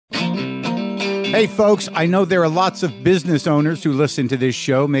Hey folks, I know there are lots of business owners who listen to this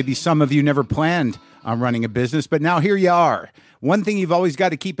show. Maybe some of you never planned on running a business, but now here you are. One thing you've always got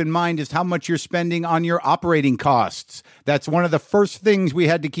to keep in mind is how much you're spending on your operating costs. That's one of the first things we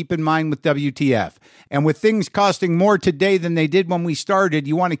had to keep in mind with WTF. And with things costing more today than they did when we started,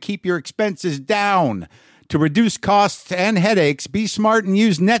 you want to keep your expenses down. To reduce costs and headaches, be smart and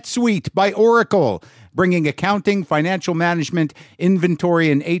use NetSuite by Oracle, bringing accounting, financial management,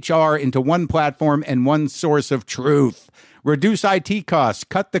 inventory, and HR into one platform and one source of truth. Reduce IT costs,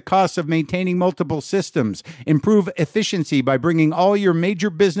 cut the costs of maintaining multiple systems, improve efficiency by bringing all your major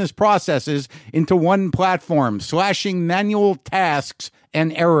business processes into one platform, slashing manual tasks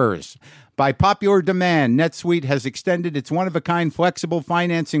and errors. By popular demand, NetSuite has extended its one-of-a-kind flexible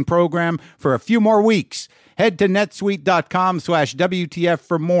financing program for a few more weeks. Head to netsuite.com/WTF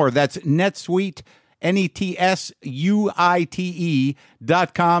for more. That's NetSuite,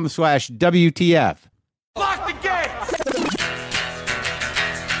 NetSuite.com/WTF. Lock the gate!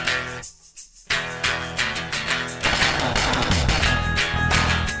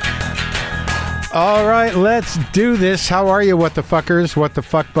 All right, let's do this. How are you, what the fuckers, what the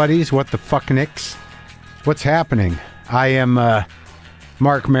fuck buddies, what the fuck nicks? What's happening? I am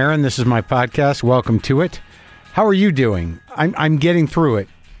Mark Maron. This is my podcast. Welcome to it. How are you doing? I'm getting through it.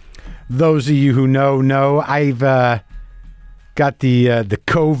 Those of you who know I've got the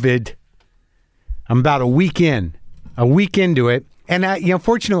COVID. I'm about a week into it, and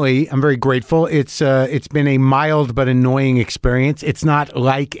fortunately, I'm very grateful. It's been a mild but annoying experience. It's not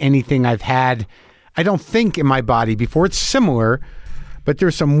like anything I've had, I don't think, in my body before. It's similar, but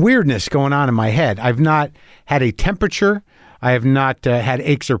there's some weirdness going on in my head. I've not had a temperature. I have not had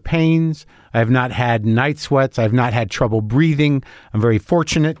aches or pains. I have not had night sweats. I've not had trouble breathing. I'm very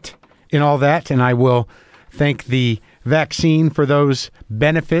fortunate in all that, and I will thank the vaccine for those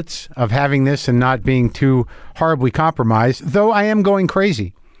benefits of having this and not being too horribly compromised, though I am going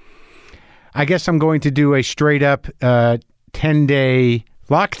crazy. I guess I'm going to do a straight-up 10-day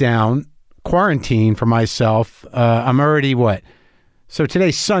lockdown, quarantine for myself. I'm already, So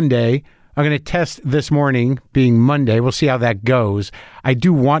today's Sunday. I'm going to test this morning, being Monday. We'll see how that goes. I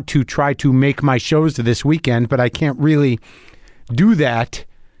do want to try to make my shows to this weekend, but I can't really do that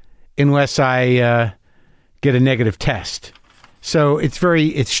unless I get a negative test. So it's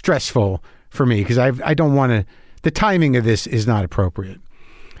stressful for me because I don't want to, the timing of this is not appropriate.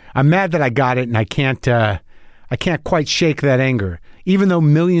 I'm mad that I got it and I can't quite shake that anger. Even though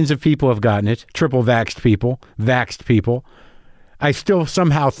millions of people have gotten it, triple vaxxed people, I still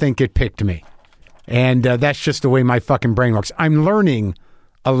somehow think it picked me. And that's just the way my fucking brain works. I'm learning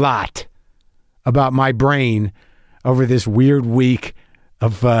a lot about my brain over this weird week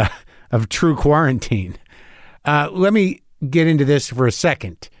of true quarantine. Let me get into this for a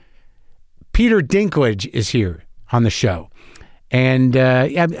second. Peter Dinklage is here on the show. And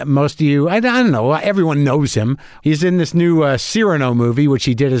most of you, I don't know, everyone knows him. He's in this new Cyrano movie, which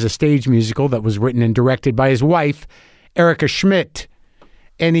he did as a stage musical that was written and directed by his wife, Erica Schmidt.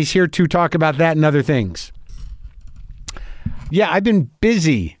 And he's here to talk about that and other things. Yeah, I've been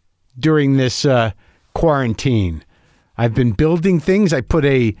busy during this quarantine. I've been building things. I put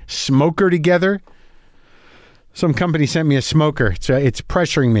a smoker together. Some company sent me a smoker. It's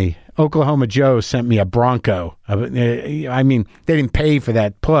pressuring me. Oklahoma Joe sent me a Bronco. I mean, they didn't pay for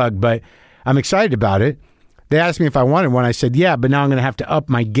that plug, but I'm excited about it. They asked me if I wanted one. I said, yeah, but now I'm going to have to up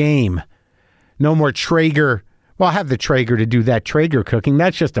my game. No more Traeger. Well, I have the Traeger to do that Traeger cooking.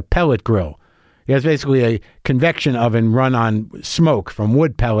 That's just a pellet grill. It's basically a convection oven run on smoke from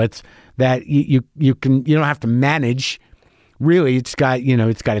wood pellets that you don't have to manage. Really, it's got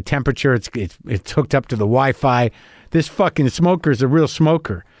a temperature. It's hooked up to the Wi-Fi. This fucking smoker is a real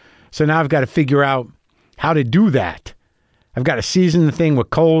smoker. So now I've got to figure out how to do that. I've got to season the thing with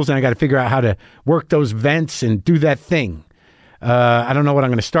coals, and I got to figure out how to work those vents and do that thing. I don't know what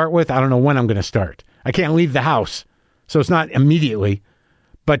I'm going to start with. I don't know when I'm going to start. I can't leave the house, so it's not immediately.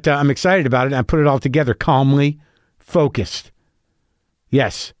 But I'm excited about it. I put it all together calmly, focused.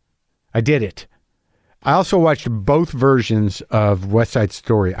 Yes, I did it. I also watched both versions of West Side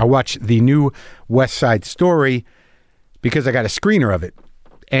Story. I watched the new West Side Story because I got a screener of it.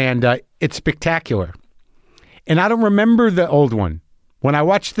 And it's spectacular. And I don't remember the old one. When I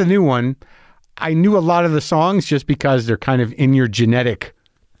watched the new one, I knew a lot of the songs just because they're kind of in your genetic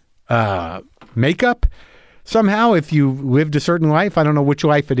makeup. Somehow, if you lived a certain life, I don't know which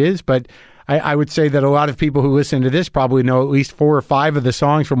life it is, but I would say that a lot of people who listen to this probably know at least 4 or 5 of the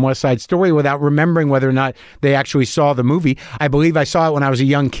songs from West Side Story without remembering whether or not they actually saw the movie. I believe I saw it when I was a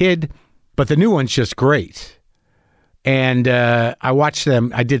young kid, but the new one's just great. And I watched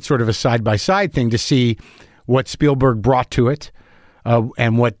them. I did sort of a side-by-side thing to see what Spielberg brought to it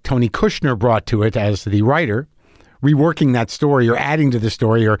and what Tony Kushner brought to it as the writer, reworking that story or adding to the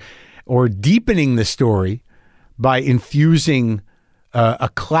story or deepening the story by infusing a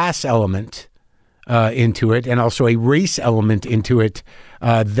class element into it and also a race element into it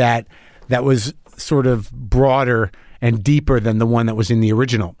that was sort of broader and deeper than the one that was in the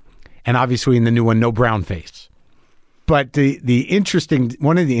original. And obviously in the new one, no brown face. But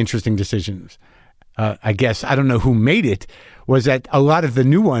one of the interesting decisions, I guess, I don't know who made it, was that a lot of the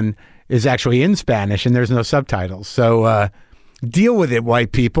new one is actually in Spanish and there's no subtitles. So deal with it,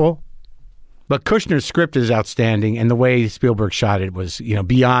 white people. But Kushner's script is outstanding, and the way Spielberg shot it was,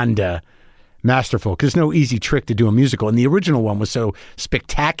 beyond masterful. Because it's no easy trick to do a musical, and the original one was so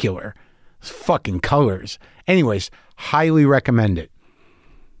spectacular. It's fucking colors. Anyways, highly recommend it.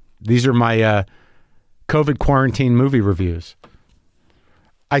 These are my COVID quarantine movie reviews.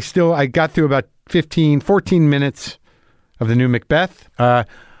 I got through about 14 minutes of the new Macbeth.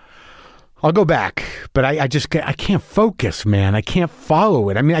 I'll go back, but I can't focus, man. I can't follow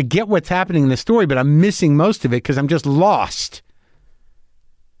it. I mean, I get what's happening in the story, but I'm missing most of it because I'm just lost.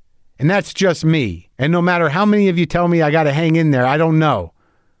 And that's just me. And no matter how many of you tell me I got to hang in there, I don't know.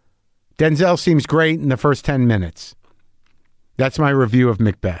 Denzel seems great in the first 10 minutes. That's my review of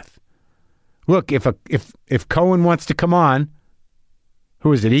Macbeth. Look, if Cohen wants to come on,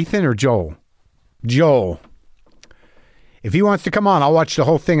 who is it, Ethan or Joel? Joel. If he wants to come on, I'll watch the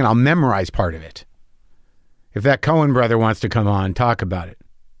whole thing and I'll memorize part of it. If that Cohen brother wants to come on, talk about it.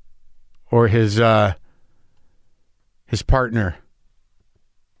 Or his partner,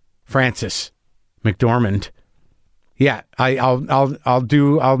 Francis McDormand. Yeah, I'll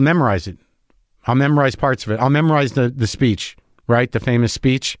memorize it. I'll memorize parts of it. I'll memorize the speech, right? The famous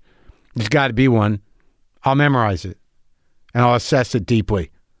speech. There's got to be one. I'll memorize it. And I'll assess it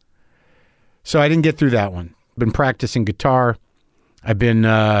deeply. So I didn't get through that one. Been practicing guitar. I've been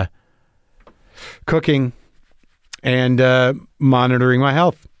cooking and monitoring my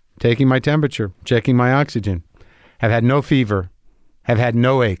health, taking my temperature, checking my oxygen. Have had no fever, have had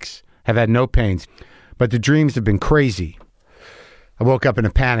no aches, have had no pains. But the dreams have been crazy. I woke up in a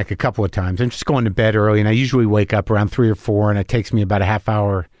panic a couple of times. I'm just going to bed early, and I usually wake up around 3 or 4, and it takes me about a half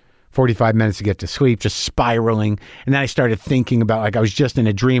hour, 45 minutes to get to sleep, just spiraling. And then I started thinking about, like, I was just in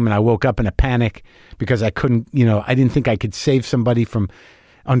a dream and I woke up in a panic because I couldn't, I didn't think I could save somebody from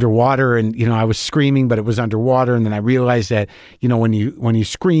underwater. And, I was screaming, but it was underwater. And then I realized that, when you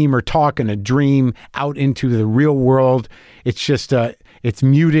scream or talk in a dream out into the real world, it's just, it's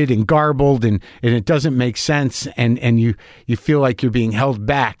muted and garbled and it doesn't make sense. And you feel like you're being held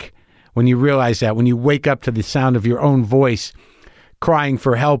back when you realize that. When you wake up to the sound of your own voice, crying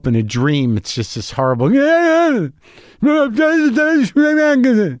for help in a dream, it's just this horrible. And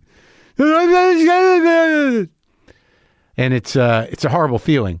it's a horrible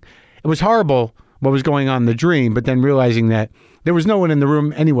feeling. It was horrible what was going on in the dream, but then realizing that there was no one in the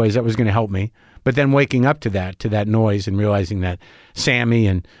room anyways that was going to help me. But then waking up to that noise and realizing that Sammy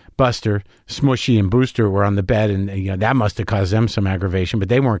and Buster, Smushy and Booster were on the bed, and that must have caused them some aggravation, but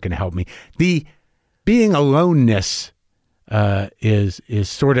they weren't going to help me. The being aloneness is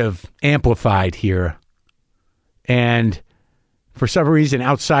sort of amplified here. And for some reason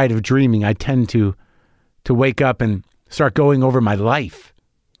outside of dreaming, I tend to wake up and start going over my life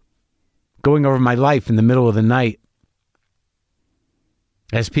in the middle of the night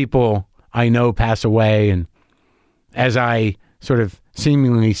as people I know pass away, and as I sort of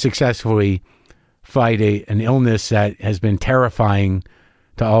seemingly successfully fight an illness that has been terrifying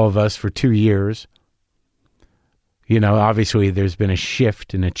to all of us for 2 years. Obviously there's been a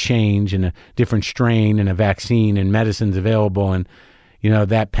shift and a change and a different strain and a vaccine and medicines available. And,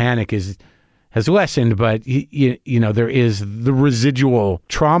 that panic has lessened, but, there is the residual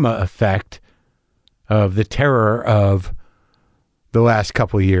trauma effect of the terror of the last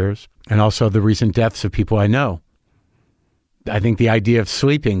couple of years and also the recent deaths of people I know. I think the idea of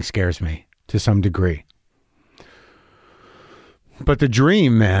sleeping scares me to some degree. But the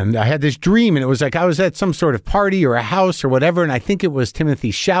dream, man, I had this dream, and it was like I was at some sort of party or a house or whatever, and I think it was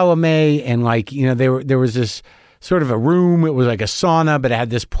Timothée Chalamet, and there was this sort of a room. It was like a sauna, but it had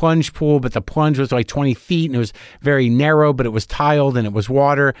this plunge pool, but the plunge was like 20 feet, and it was very narrow, but it was tiled, and it was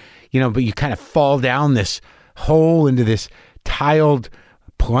water, but you kind of fall down this hole into this tiled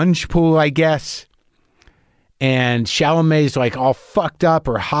plunge pool, I guess. And Chalamet's like all fucked up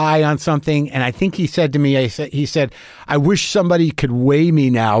or high on something. And I think he said to me, he said, I wish somebody could weigh me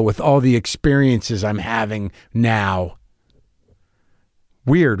now with all the experiences I'm having now.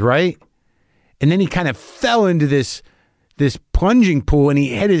 Weird, right? And then he kind of fell into this this plunging pool, and he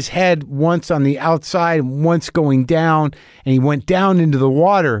hit his head once on the outside and once going down, and he went down into the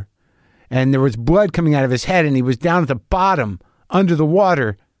water, and there was blood coming out of his head, and he was down at the bottom under the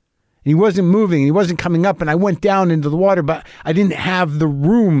water. He wasn't moving. He wasn't coming up. And I went down into the water, but I didn't have the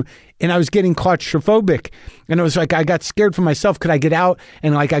room, and I was getting claustrophobic. And it was like I got scared for myself. Could I get out?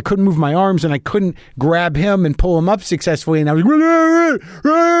 And like I couldn't move my arms, and I couldn't grab him and pull him up successfully. And I was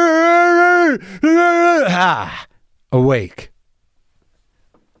awake.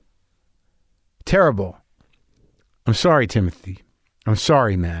 Terrible. I'm sorry, Timothy. I'm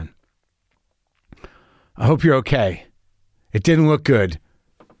sorry, man. I hope you're okay. It didn't look good.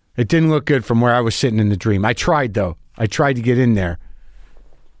 It didn't look good from where I was sitting in the dream. I tried, though. I tried to get in there.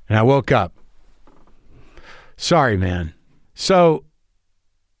 And I woke up. Sorry, man. So,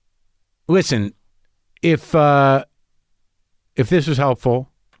 listen, if this was helpful,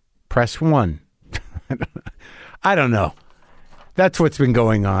 press 1. I don't know. That's what's been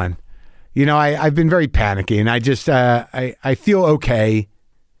going on. You know, I've been very panicky, and I just, I feel okay,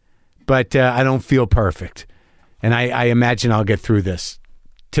 but I don't feel perfect. And I imagine I'll get through this.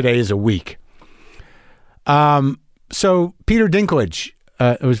 Today is a week. So Peter Dinklage,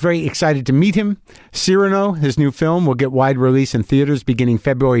 I was very excited to meet him. Cyrano, his new film, will get wide release in theaters beginning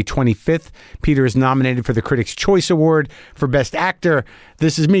February 25th. Peter is nominated for the Critics' Choice Award for Best Actor.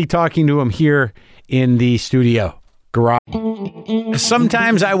 This is me talking to him here in the studio garage.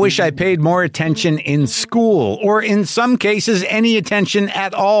 Sometimes I wish I paid more attention in school, or in some cases, any attention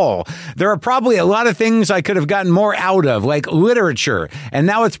at all. There are probably a lot of things I could have gotten more out of, like literature, and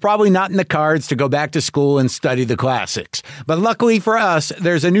now it's probably not in the cards to go back to school and study the classics. But luckily for us,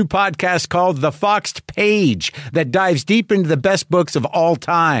 there's a new podcast called The Foxed Page that dives deep into the best books of all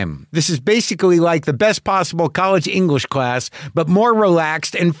time. This is basically like the best possible college English class, but more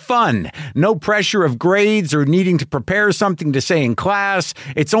relaxed and fun. No pressure of grades or needing to prepare something to say in class.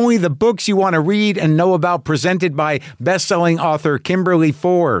 It's only the books you want to read and know about, presented by best-selling author Kimberly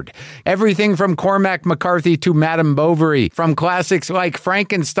Ford. Everything from Cormac McCarthy to Madame Bovary, from classics like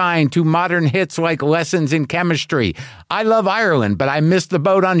Frankenstein to modern hits like Lessons in Chemistry. I love Ireland, but I missed the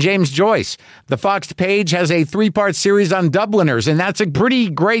boat on James Joyce. The Foxed Page has a 3-part series on Dubliners, and that's a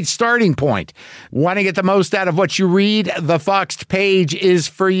pretty great starting point. Want to get the most out of what you read? The Foxed Page is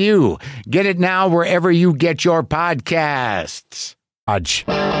for you. Get it now wherever you get your podcasts. Sadly,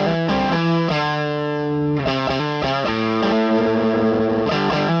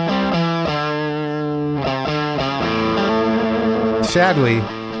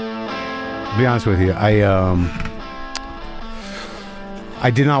 to be honest with you, I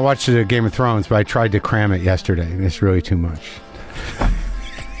did not watch the Game of Thrones, but I tried to cram it yesterday, and it's really too much.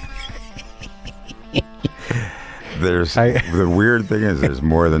 The weird thing is there's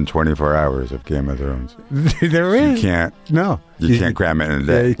more than 24 hours of Game of Thrones. There is. You can't. No. You can't cram it in a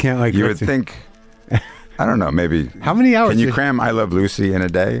day. Yeah, you can't like. You would think. I don't know. Maybe. How many hours? Can you cram I Love Lucy in a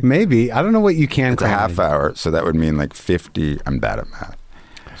day? Maybe. I don't know what you can. It's cram a half hour, so that would mean like 50. I'm bad at math.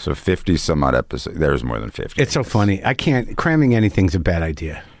 So 50 some odd episodes. There's more than 50. It's so funny. I can't. Cramming anything's a bad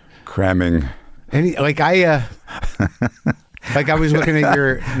idea. Cramming. Like I was looking at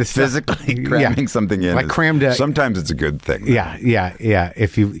your physically cramming something in. I crammed sometimes it's a good thing. Yeah.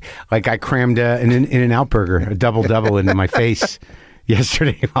 If you like, I crammed an In-N-Out burger, a double into my face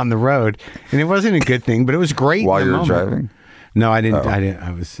yesterday on the road, and it wasn't a good thing, but it was great. While you were driving? No, I didn't.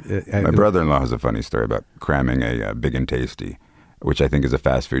 I was. My brother-in-law has a funny story about cramming a Big and Tasty, which I think is a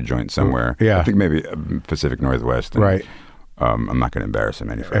fast food joint somewhere. Yeah, I think maybe Pacific Northwest. And, right. I'm not going to embarrass him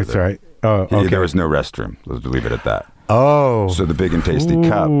any further. That's right. Oh, okay. There was no restroom. Let's leave it at that. Oh. So the Big and Tasty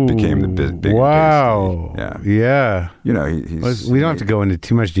cup became the Big wow. and Tasty. Yeah. You know, we don't have to go into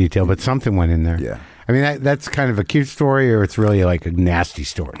too much detail, but something went in there. Yeah. I mean, that's kind of a cute story, or it's really like a nasty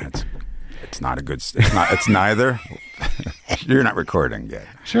story. It's not a good. It's neither. You're not recording yet.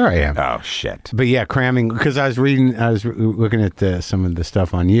 Sure, I am. Oh shit. But yeah, cramming, because I was looking at some of the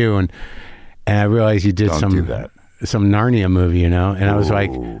stuff on you, and I realized you did some Narnia movie, you know, and I was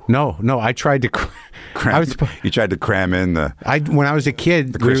like, no, I tried to. You tried to cram in when I was a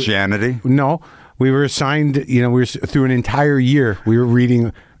kid, the Christianity. We were assigned. You know, we were through an entire year. We were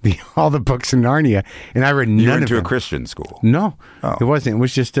reading all the books in Narnia, and I read none of them. You went to a Christian school? No, It wasn't. It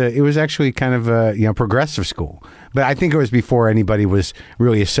was just. It was actually kind of a progressive school, but I think it was before anybody was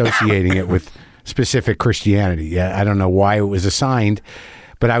really associating it with specific Christianity. Yeah, I don't know why it was assigned,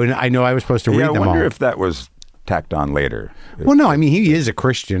 but I know I was supposed to read them all. I wonder if that was tacked on later. Well, no, I mean, he is a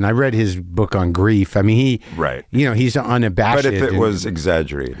Christian. I read his book on grief. I mean, right. You know, he's unabashed. But if it was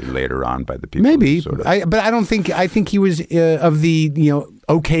exaggerated later on by the people, maybe. sort of. But I don't think. I think he was of the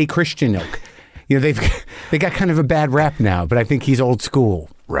okay Christian ilk. You know, they got kind of a bad rap now, but I think he's old school.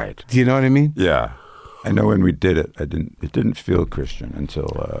 Right. Do you know what I mean? Yeah. I know when we did it, it didn't feel Christian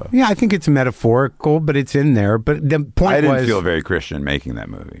until... Yeah, I think it's metaphorical, but it's in there. But the point I didn't was... feel very Christian making that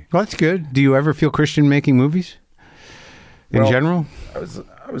movie. Well, that's good. Do you ever feel Christian making movies? In general?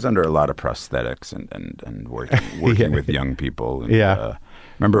 I was under a lot of prosthetics and working with young people. And, Yeah.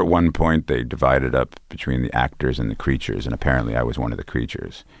 Remember at one point they divided up between the actors and the creatures, and apparently I was one of the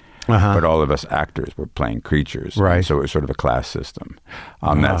creatures. Uh-huh. But all of us actors were playing creatures. Right. And so it was sort of a class system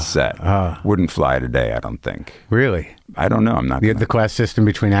on that set. Wouldn't fly today, I don't think. Really? I don't know. I'm not The class system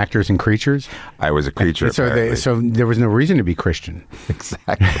between actors and creatures? I was a creature, apparently. So there was no reason to be Christian.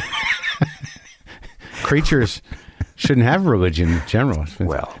 Exactly. Creatures shouldn't have religion in general.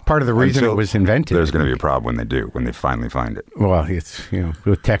 Well, part of the reason it until was invented. There's going to be a problem when they finally find it. Well, it's,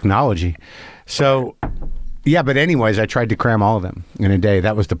 with technology. So, yeah, but anyways, I tried to cram all of them in a day.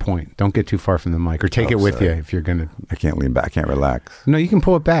 That was the point. Don't get too far from the mic, or take it with you if you're going to. I can't lean back. I can't relax. No, you can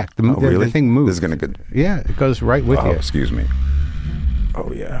pull it back. Really? The thing moves. This is going to go. Yeah, it goes right with you. Excuse me.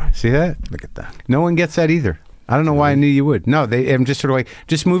 Oh, yeah. See that? Look at that. No one gets that either. I don't know why I knew you would. No, I'm just sort of like,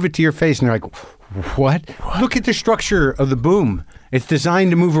 just move it to your face, and they're like, what? Look at the structure of the boom. It's designed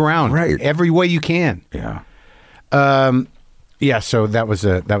to move around every way you can. Yeah. Yeah. So that was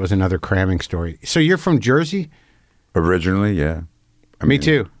another cramming story. So you're from Jersey? Originally, yeah. Me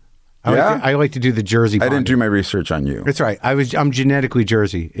too. I like to do the Jersey bonding. I didn't do my research on you. That's right. I'm genetically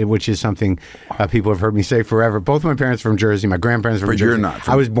Jersey, which is something people have heard me say forever. Both my parents from Jersey. My grandparents from Jersey. But you're not.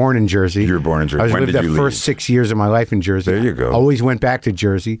 I was born in Jersey. You were born in Jersey. I When lived did the you first leave? 6 years of my life in Jersey. There you go. Always went back to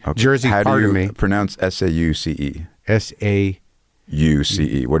Jersey. Okay. Jersey's How part do of you me. pronounce S-A-U-C-E?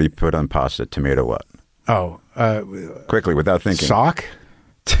 S-A-U-C-E. What do you put on pasta? Tomato what? Oh. Quickly, without thinking. Sock?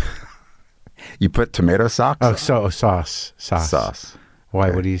 You put tomato socks? Oh, sauce. Sauce. Why?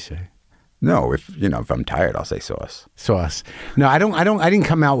 Okay. What do you say? No, if I'm tired, I'll say sauce. Sauce. No, I didn't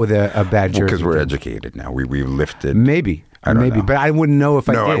come out with a bad Jersey. Because we're thing. educated now. We lifted. Maybe. I don't know. But I wouldn't know if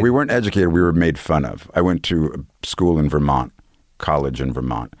I did. No, we weren't educated. We were made fun of. I went to a school in Vermont, college in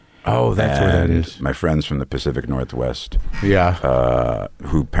Vermont. Oh, that's where that is. My friends from the Pacific Northwest, Yeah.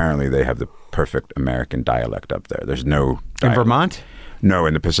 who apparently they have the perfect American dialect up there. There's no In dialect. Vermont? No,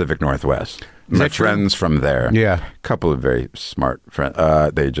 in the Pacific Northwest. My that true? friends from there, Yeah. a couple of very smart friends,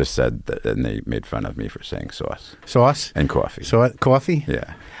 they just said that, and they made fun of me for saying sauce Sauce? and coffee. So coffee?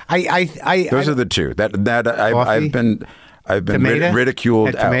 Yeah, I those are the two. I've been Tomato? ridiculed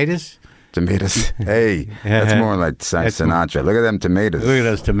And out. tomatoes? Tomatoes. Hey, that's more like Sinatra. Look at them tomatoes. Look at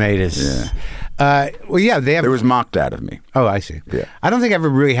those tomatoes. Yeah. Well, yeah, they have. It was mocked out of me. Oh, I see. Yeah. I don't think I ever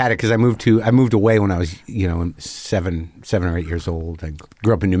really had it because I moved away when I was, 7 or 8 years old. I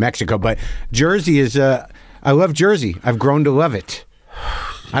grew up in New Mexico, but Jersey is. I love Jersey. I've grown to love it.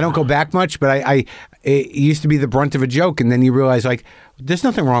 I don't go back much, but it used to be the brunt of a joke, and then you realize there's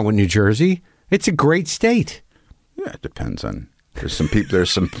nothing wrong with New Jersey. It's a great state. Yeah, it depends on. There's some people.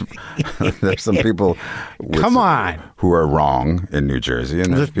 There's some people. Come on. Who are wrong in New Jersey,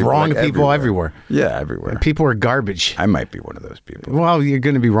 and there's people wrong people everywhere. Yeah, everywhere. People are garbage. I might be one of those people. Well, you're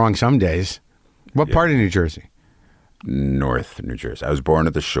going to be wrong some days. What part of New Jersey? North New Jersey. I was born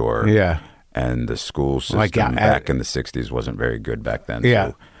at the shore. Yeah. And the school system back in the 60s wasn't very good back then. Yeah.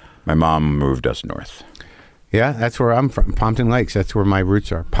 So my mom moved us north. Yeah, that's where I'm from. Pompton Lakes. That's where my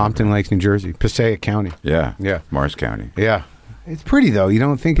roots are. Pompton Lakes, New Jersey. Passaic County. Yeah. Yeah. Morris County. Yeah. It's pretty, though. You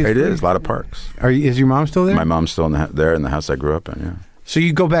don't think it's It pretty? is. A lot of parks. Is your mom still there? My mom's still there in the house I grew up in, yeah. So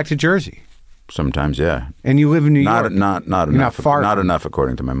you go back to Jersey? Sometimes, yeah. And you live in New York? Not You're enough. not far Not from- enough,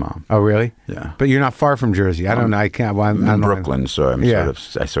 according to my mom. Oh, really? Yeah. But you're not far from Jersey. I don't know. I can't. Well, I'm I in don't know. Brooklyn, so Yeah.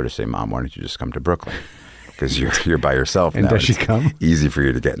 I sort of say, Mom, why don't you just come to Brooklyn? Because you're by yourself And now. does she It's come? Easy for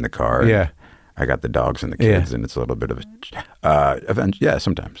you to get in the car. Yeah. I got the dogs and the kids, Yeah. and it's a little bit of a event. Yeah,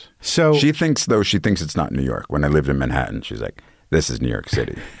 sometimes. So She thinks it's not New York. When I lived in Manhattan, she's like, this is New York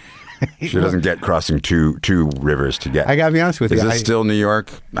City. She doesn't get crossing two rivers to get. I got to be honest with Is you. this still New York?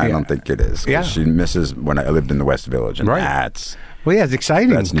 I Yeah. don't think it is. 'Cause Yeah. She misses when I lived in the West Village, and Right. that's Well, yeah, it's exciting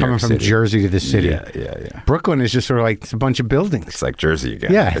That's New coming York from City. Jersey to the city. Yeah. Brooklyn is just sort of like it's a bunch of buildings. It's like Jersey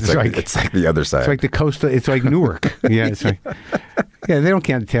again. Yeah, it's it's like like- it's like the other side. It's like the coast. It's like Newark. Yeah, it's like they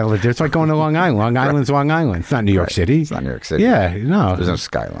can't tell the difference. It's like going to Long Island. Long Island's Long Island. It's not New York City. It's not New York City. Yeah, no. There's no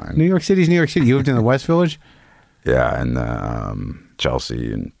skyline. New York City's New York City. You lived in the West Village? Yeah, and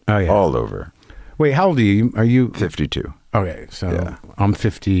Chelsea and yeah. all over. Wait, how old are you? Are you 52. Okay, so Yeah. I'm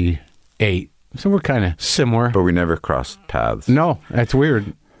 58. So we're kind of similar. But we never crossed paths. No, that's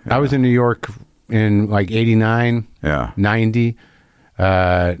weird. I was in New York in like 89, Yeah. 90,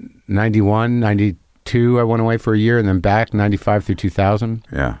 91, 92, 92, I went away for a year, and then back 95 through 2000.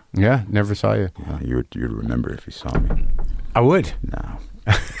 Yeah. Yeah, never saw you. Yeah, you'd remember if you saw me. I would. No.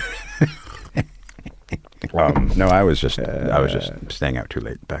 No, I was just staying out too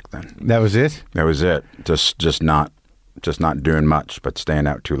late back then. That was it? That was it. Just not doing much, but staying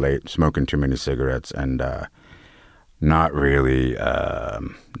out too late, smoking too many cigarettes, and not really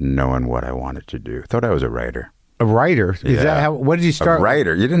knowing what I wanted to do. Thought I was a writer. A writer? Is Yeah. that how? What did you start? A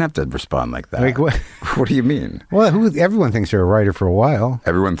writer? You didn't have to respond like that. Like what? What do you mean? Well, everyone thinks they're a writer for a while.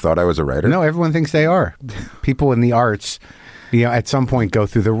 Everyone thought I was a writer? No, everyone thinks they are. People in the arts, at some point go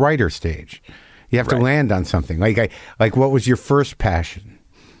through the writer stage. You have to Right. land on something. Like what was your first passion?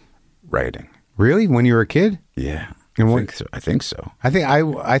 Writing. Really? When you were a kid? Yeah. And I what- think so. I think so.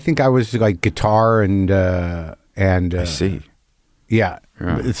 I think I was like guitar and I see. yeah.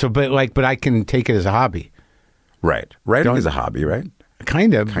 Yeah. So, but I can take it as a hobby. Right. Writing Don't- is a hobby, right?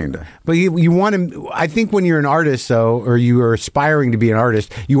 Kind of. Kinda. But you want to, I think when you're an artist, though, or you are aspiring to be an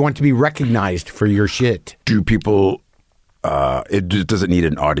artist, you want to be recognized for your shit. Do people, does it need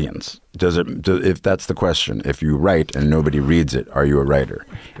an audience? If that's the question, if you write and nobody reads it, are you a writer?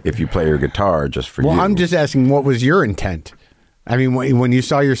 If you play your guitar just for Well, you. I'm just asking, what was your intent? I mean, when you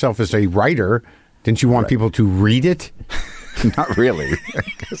saw yourself as a writer, didn't you want people to read it? Not really.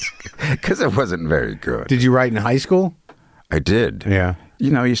 Because it wasn't very good. Did you write in high school? I did. Yeah.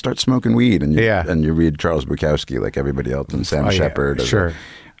 You start smoking weed and Yeah. and you read Charles Bukowski like everybody else and Sam Oh, yeah. Shepard Sure.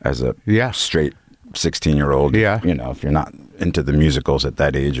 as a Yeah. straight 16-year-old. Yeah. If you're not into the musicals at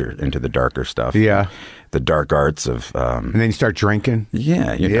that age or into the darker stuff. Yeah. The dark arts of And then you start drinking?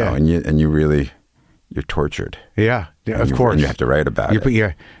 yeah, Yeah. know, and you really you're tortured. Yeah, And of you- course. and you have to write about it.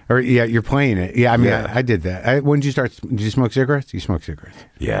 You're playing it. Yeah, I mean, Yeah. I did that. When did you start? Did you smoke cigarettes? You smoke cigarettes?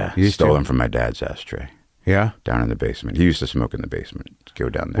 Yeah, You used stole to? them from my dad's ashtray Yeah. down in the basement. He used to smoke in the basement. Go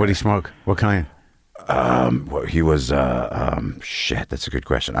down there. What did he smoke? What kind? Well, he was shit. That's a good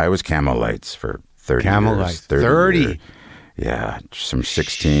question. I was Camel Lights for 30 Camel years. Lights. 30? years. Yeah, from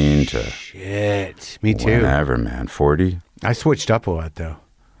 16 to Shit, me too. whenever, man. 40. I switched up a lot though.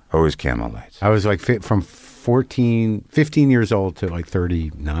 Always Camel Lights. I was like from 15 years old to like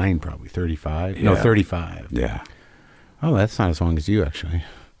 39, probably 35. No, Yeah. 35. Yeah. Oh, that's not as long as you actually.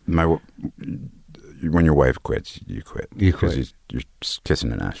 When your wife quits, you quit. You quit. Because you're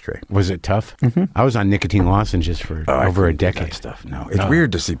kissing an ashtray. Was it tough? I was on nicotine lozenges for Oh, I over a couldn't do that decade. stuff. No, it's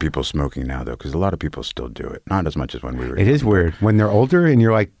weird to see people smoking now, though, because a lot of people still do it. Not as much as when we were. It is weird when they're older and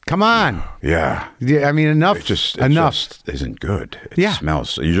you're like, come on. Yeah. Yeah, I mean, enough. It just isn't good. It Yeah.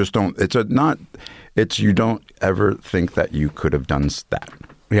 smells. You just don't. You don't ever think that you could have done that.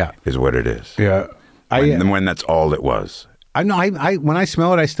 Yeah. Is what it is. Yeah. When that's all it was. I know. I when I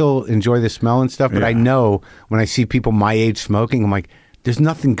smell it, I still enjoy the smell and stuff. But Yeah. I know when I see people my age smoking, I'm like, there's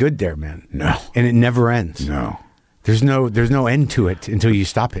nothing good there, man. No. And it never ends. No. There's no end to it until you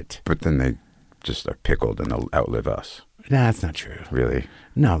stop it. But then they just are pickled and they'll outlive us. Nah, that's not true. Really.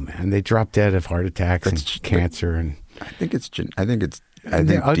 No, man. They drop dead of heart attacks and cancer and I think it's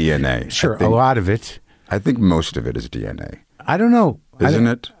DNA. Sure, I think, a lot of it. I think most of it is DNA. I don't know. Isn't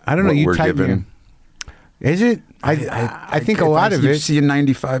it? I don't know. What You we're type given? Is it? I think a lot of You it. see a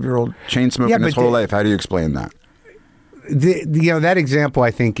 95-year-old chain smoking Yeah, his but whole life. How do you explain that? That example,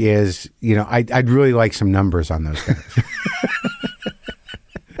 I think, is I'd really like some numbers on those guys.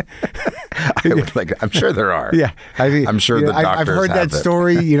 I'm sure there are. Yeah, I mean, I'm sure the I've doctors heard that have it.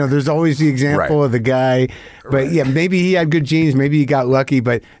 story. There's always the example Right. of the guy, but yeah, maybe he had good genes, maybe he got lucky,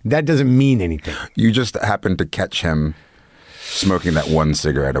 but that doesn't mean anything. You just happen to catch him smoking that one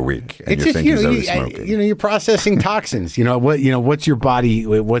cigarette a week, and It's you just think he's always smoking. you're processing toxins. What's your body?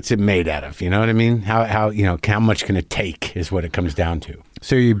 What's it made out of? You know what I mean? How much can it take is what it comes down to.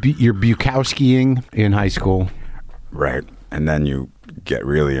 So you're Bukowskiing in high school. Right. And then you get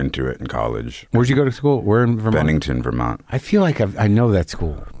really into it in college. Where'd you go to school? Where in Vermont? Bennington, Vermont. I feel like I know that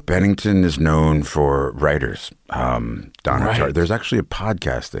school. Bennington is known for writers. Donna Right. Tartt. There's actually a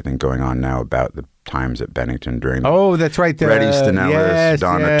podcast, I think, going on now about the times at Bennington during Oh, that's right. Bret Easton Ellis, yes,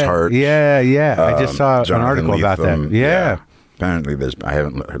 Donna yeah, Tartt. Yeah. I just saw Jonathan an article about Lethem. that. Yeah. Apparently, I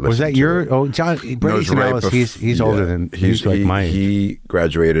haven't listened Was that to your? it. Oh, John. Bret Easton Ellis. He's older than. He's like my age. He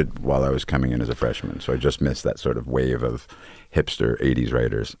graduated while I was coming in as a freshman, so I just missed that sort of wave of hipster 80s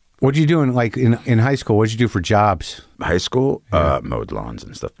writers. What'd you do in high school? What'd you do for jobs? High school, mowed lawns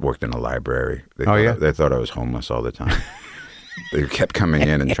and stuff. Worked in a library. They yeah? thought I was homeless all the time. They kept coming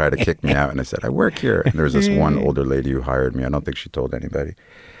in and tried to kick me out, and I said, I work here. And there was this one older lady who hired me. I don't think she told anybody.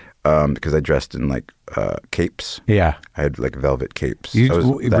 Because I dressed in like capes. Yeah. I had like velvet capes. You- I was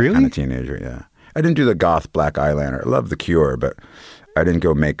that really? kind of teenager, yeah. I didn't do the goth black eyeliner. I love The Cure, but I didn't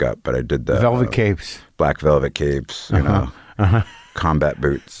go makeup, but I did the velvet capes, black velvet capes, you know, combat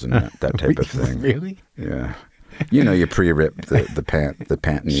boots and that type of thing. Really? Yeah. You know, you pre-rip the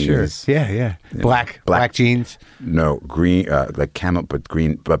pant knees. Sure. Yeah. Black jeans. No, green, like camel, but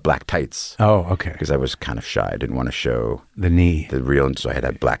green, but black tights. Oh, okay. Because I was kind of shy. I didn't want to show the knee, the real, and so I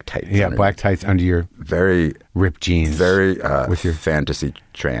had black tights. Yeah, black tights under your very ripped jeans. Very with your fantasy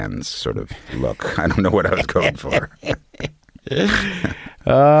trans sort of look. I don't know what I was going for.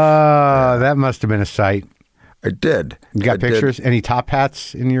 Oh, that must have been a sight. I did. You got pictures? Any top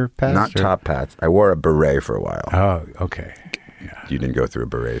hats in your past? Not top hats. I wore a beret for a while. Oh, okay. Yeah. You didn't go through a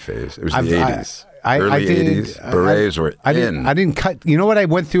beret phase. It was the 80s. Early did, 80s. Berets were in. I didn't cut. You know what I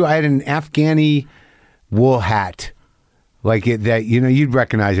went through? I had an Afghani wool hat. Like that, you know, you'd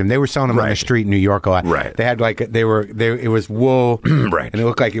recognize them. They were selling them on the street in New York a lot. Right. They had it was wool. Right. And it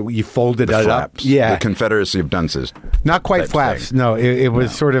looked like you folded it flaps. up. Yeah. The Confederacy of Dunces. Not quite flaps. Thing. No, it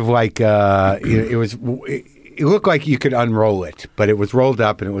was sort of like, it looked like you could unroll it, but it was rolled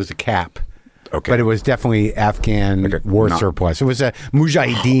up and it was a cap. Okay. But it was definitely Afghan war surplus. It was a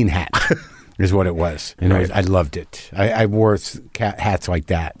Mujahideen hat, is what it was. And I loved it. I wore hats like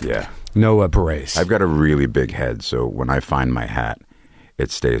that. Yeah. No berets. I've got a really big head, so when I find my hat, it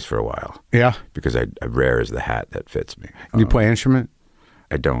stays for a while. Yeah. Because rare is the hat that fits me. You play instrument?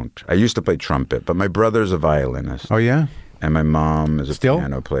 I don't. I used to play trumpet, but my brother's a violinist. Oh, yeah? And my mom is a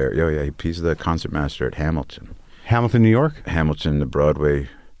piano player. Oh, yeah. He's the concertmaster at Hamilton. Hamilton, New York? Hamilton, the Broadway.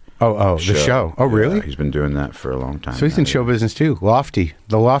 Oh, the show. Oh, really? Yeah, he's been doing that for a long time. So he's in show business too.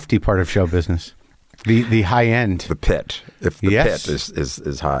 The lofty part of show business. The high end. The pit. If the pit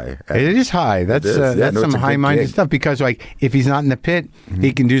is high. It is high. That's some high-minded stuff because like if he's not in the pit,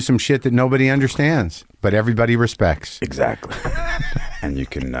 he can do some shit that nobody understands, but everybody respects. Exactly. And you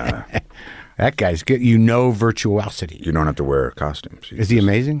can... that guy's good. You know virtuosity. You don't have to wear costumes. Is he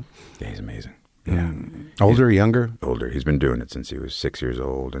amazing? Yeah, he's amazing. Yeah. Older, younger? Older. He's been doing it since he was 6 years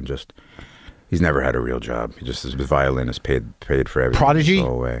old and just... He's never had a real job. He just is a violinist, paid for everything. Prodigy? The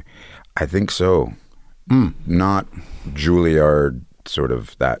whole way. I think so. Not Juilliard, sort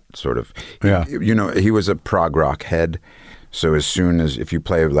of that sort of. Yeah. You know, he was a prog rock head. So as soon as if you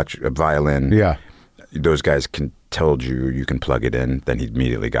play a violin, those guys told you can plug it in. Then he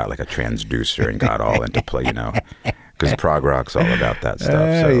immediately got like a transducer and got all into play. You know, because prog rock's all about that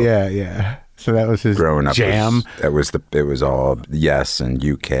stuff. So yeah. So that was his growing up jam. It was all Yes and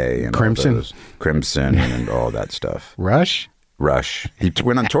UK and Crimson, Crimson and all that stuff. Rush. He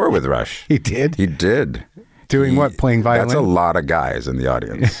went on tour with Rush. He did? He did. Doing what? Playing violin? That's a lot of guys in the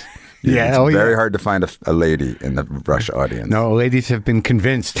audience. It's very hard to find a lady in the Rush audience. No, ladies have been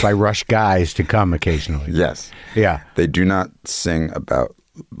convinced by Rush guys to come occasionally. Yes. Yeah. They do not sing about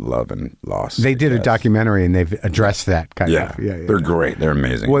love and loss. They did a documentary and they've addressed that kind of. Yeah. They're great. They're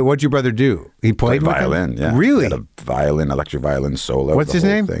amazing. Wait, what'd your brother do? He played violin, yeah. Really? He had a electric violin solo. What's his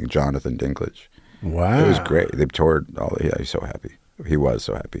name? Jonathan Dinklage. Wow. It was great. They toured he's so happy. He was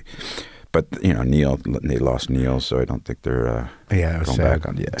so happy. But, you know, they lost Neil, so I don't think they're going back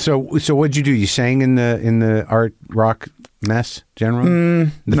on. Yeah. So what'd you do? You sang in the art rock mess, general?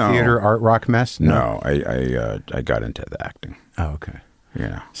 No. Theater art rock mess? No, I got into the acting. Oh, okay.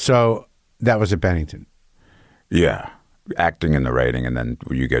 Yeah. So that was at Bennington? Yeah. Acting and the writing, and then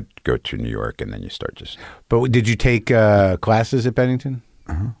you go to New York, and then you start just... But did you take classes at Bennington?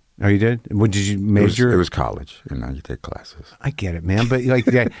 Uh-huh. Oh, you did? What did you major? It was college. You know, you take classes. I get it, man. But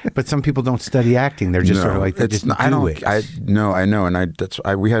but some people don't study acting. They're just sort of like they just do it. I know,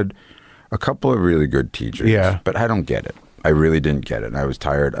 and we had a couple of really good teachers. Yeah. But I don't get it. I really didn't get it. And I was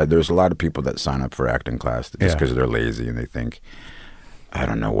tired. There's a lot of people that sign up for acting class just because they're lazy and they think, I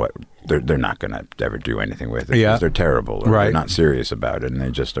don't know what they're not going to ever do anything with it because they're terrible or they're not serious about it, and they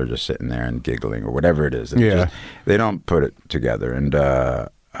just are just sitting there and giggling or whatever it is. They don't put it together and.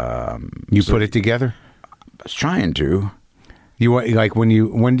 You put it together? I was trying to. You like when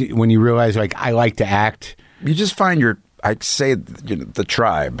you realize like I like to act. You just find the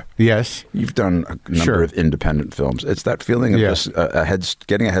tribe. Yes, you've done a number of independent films. It's that feeling of just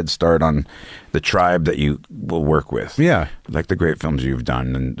getting a head start on the tribe that you will work with. Yeah, like the great films you've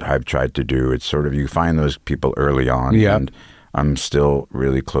done and I've tried to do. It's sort of you find those people early on. Yeah, and I'm still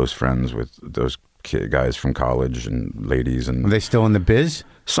really close friends with those guys from college and ladies. And are they still in the biz?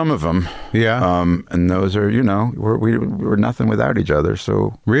 Some of them, yeah. And those are, we're nothing without each other.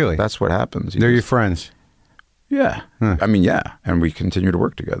 So really, that's what happens. They're your friends. Yeah, I mean, and we continue to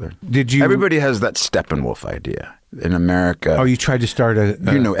work together. Did you? Everybody has that Steppenwolf idea in America. Oh, you tried to start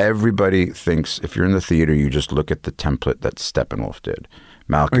everybody thinks if you're in the theater, you just look at the template that Steppenwolf did.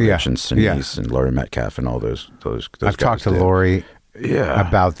 Malkovich and Sinise and Laurie Metcalf and all those I've guys talked to did. Laurie. Yeah.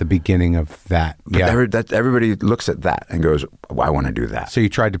 about the beginning of that. But everybody looks at that and goes, well, I want to do that. So you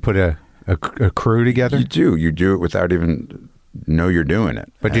tried to put a crew together? You do it without even know you're doing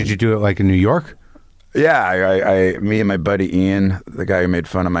it. But did you do it like in New York? Yeah, me and my buddy Ian, the guy who made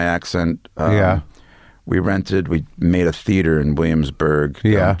fun of my accent, we made a theater in Williamsburg,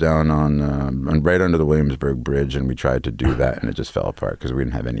 down on right under the Williamsburg Bridge, and we tried to do that, and it just fell apart because we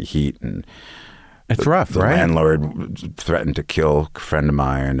didn't have any heat, and it's rough, the right? landlord threatened to kill a friend of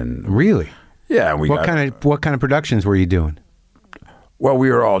mine, and really, yeah. What kind of productions were you doing? Well,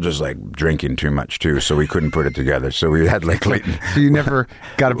 we were all just like drinking too much too, so we couldn't put it together. So we had like So you never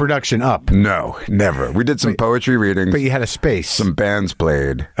got a production up? No, never. We did some poetry readings, but you had a space. Some bands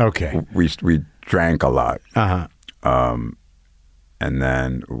played. Okay. We drank a lot. Uh-huh. And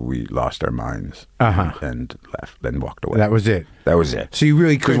then we lost our minds. And left. Then walked away. That was it. So you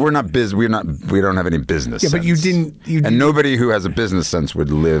really because we're not we don't have any business. Yeah, sense. but you didn't. And nobody who has a business sense would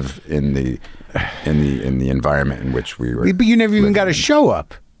live in the environment in which we were. But you never even got a show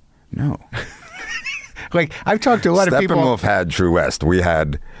up. No. Like I've talked to a lot of people. Steppenwolf had True West. We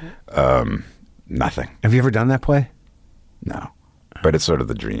had nothing. Have you ever done that play? No, but it's sort of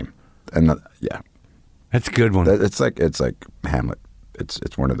the dream, and yeah, that's a good one. It's like Hamlet.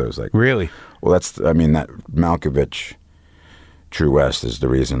 It's one of those like really. Well, that Malkovich True West is the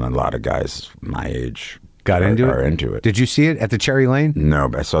reason a lot of guys my age are into it. Did you see it at the Cherry Lane? No,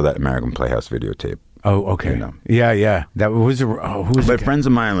 but I saw that American Playhouse videotape. Oh, okay. Yeah. That was who was my friends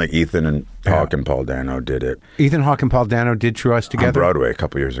of mine like Ethan and Hawke and Paul Dano did it. Ethan Hawke and Paul Dano did True West together on Broadway a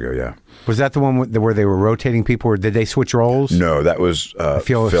couple years ago. Yeah. Was that the one where they were rotating people, or did they switch roles? No, that was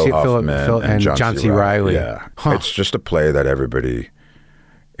Phil Hoffman and John C. Reilly. Yeah, it's just a play that everybody.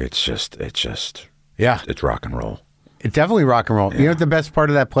 It's just it's rock and roll. It's definitely rock and roll. Yeah. You know what the best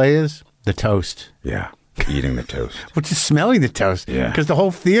part of that play is? The toast. Yeah. Eating the toast. Well, just smelling the toast. Yeah. Because the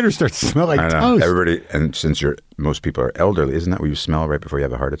whole theater starts to smell like toast. Everybody, and since most people are elderly, isn't that what you smell right before you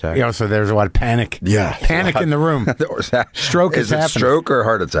have a heart attack? Yeah, so there's a lot of panic. Yeah. Panic in the room. Stroke is happening. Stroke or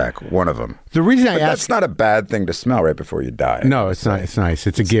heart attack? One of them. The reason I asked... That's not a bad thing to smell right before you die. No, it's not. It's nice.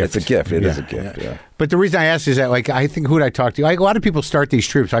 It's a gift. It's a gift. It is a gift, yeah. But the reason I asked is that, like, I think who did I talk to? Like, a lot of people start these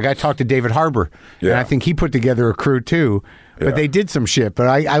troops. Like, I talked to David Harbour, and I think he put together a crew, too. But they did some shit. But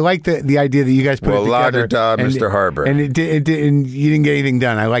I like the idea that you guys put it together. Well, Mr. Harbour. And and you didn't get anything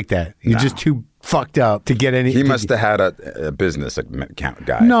done. I like that. You're just too fucked up to get any. He must have had a business account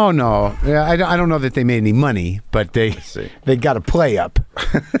guy. No. Yeah, I don't know that they made any money, but they got a play up.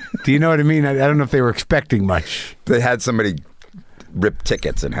 Do you know what I mean? I don't know if they were expecting much. They had somebody rip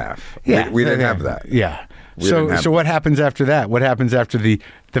tickets in half. Yeah, we didn't have that. Yeah. So what happens after that? What happens after the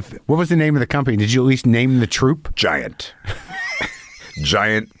what was the name of the company? Did you at least name the troupe? Giant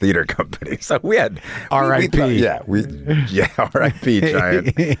Theater Company. So we had R.I.P. R.I.P.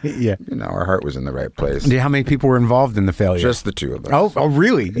 Giant. Yeah. You know, our heart was in the right place. Yeah, how many people were involved in the failure? Just the two of us. Oh,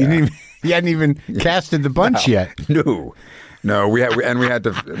 really? Yeah. You hadn't even casted the bunch yet. No, we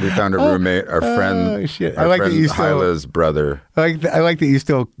found a roommate, our friend. Shit. Our friend Hyla's brother. I like that you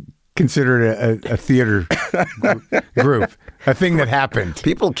still consider it a theater group, a thing that happened.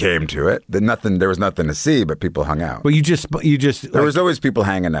 People came to it. There was nothing to see, but people hung out. Well, you just. There was always people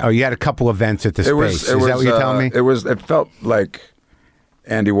hanging out. Oh, you had a couple events at the space. Is that what you're telling me? It felt like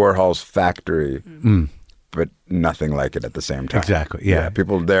Andy Warhol's factory, but nothing like it at the same time. Exactly. Yeah.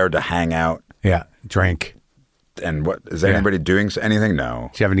 People there to hang out. Yeah. Drink. And what is anybody doing anything?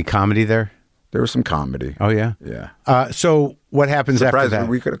 No. Do you have any comedy there? There was some comedy. Oh yeah. Yeah. So what happens after that?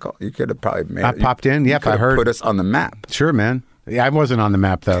 We could have called. You could have probably made. I popped in. Yep, I heard. Put us on the map. Sure, man. Yeah, I wasn't on the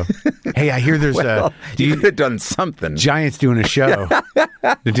map though. Hey, I hear there's you could have done something. Giant's doing a show.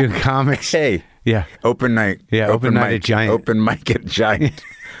 They're doing comics. Hey. Yeah. Open night. Yeah. Open night at Giant. Open mic at Giant.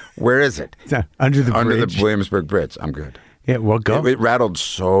 Where is it? Under the bridge. Under the Williamsburg Bridge. I'm good. Yeah, well, go. It rattled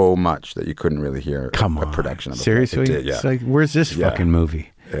so much that you couldn't really hear a production of it. Seriously? It did, yeah. It's like, where's this fucking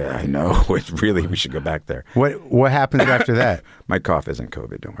movie? Yeah, I know. It's really, we should go back there. What happens after that? My cough isn't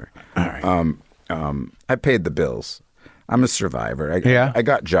COVID, don't worry. All right. I paid the bills. I'm a survivor. I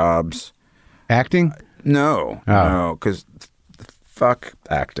got jobs. Acting? No, because fuck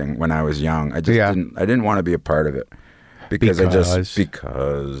acting when I was young. I just didn't want to be a part of it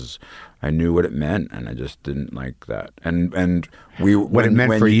because I knew what it meant, and I just didn't like that. And what it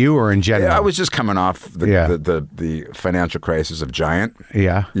meant for you, or in general? I was just coming off the financial crisis of Giant.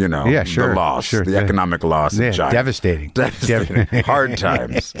 Yeah, you know, sure, the loss, the economic loss of Giant, devastating, hard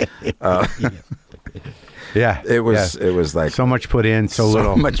times. Yeah, it was like so much put in, so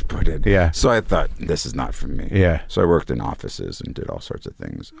little. So much put in. Yeah. So I thought this is not for me. Yeah. So I worked in offices and did all sorts of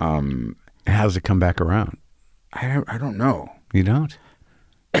things. How does it come back around? I don't know. You don't?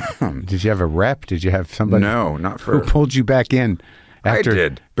 Did you have a rep? Did you have somebody? No, not for. Who pulled you back in? After? I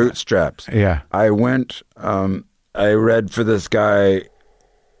did. Bootstraps. Yeah. I went, I read for this guy,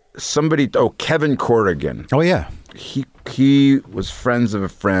 Kevin Corrigan. Oh, yeah. He was friends of a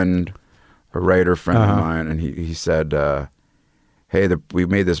friend, a writer friend of mine, and he said, hey, we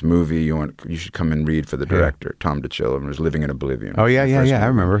made this movie. You should come and read for the director, Tom DiCillo, and was Living in Oblivion. Oh, yeah. I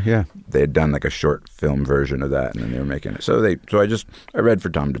remember, yeah. They had done like a short film version of that, and then they were making it. So I read for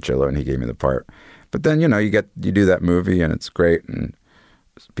Tom DiCillo, and he gave me the part. But then, you do that movie, and it's great, and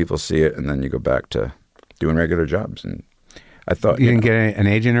people see it, and then you go back to doing regular jobs. And I thought... You didn't get an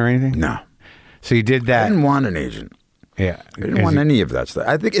agent or anything? No. So you did that. I didn't want an agent. Yeah. I didn't want any of that stuff.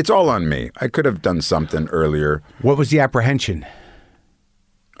 I think it's all on me. I could have done something earlier. What was the apprehension?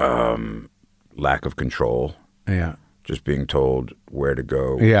 Lack of control. Yeah. Just being told where to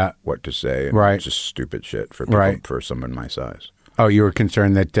go, what to say. And right. Just stupid shit for people, for someone my size. Oh, you were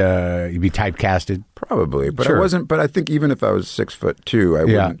concerned that you'd be typecasted? Probably, but I wasn't. But I think even if I was 6'2", I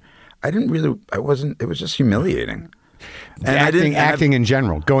wouldn't. I didn't really. I wasn't. It was just humiliating. And acting in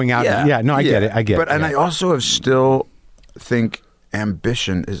general, going out. Yeah, no, I get it. I get it. And I also still think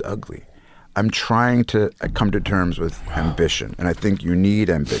ambition is ugly. I'm trying to come to terms with ambition, and I think you need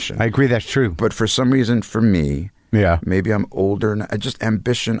ambition. I agree, that's true. But for some reason, for me, maybe I'm older, and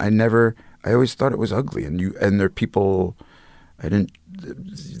ambition. I always thought it was ugly, and there are people.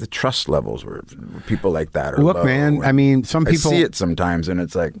 The trust levels were people like that are low. Look, man, I mean, some people... I see it sometimes, and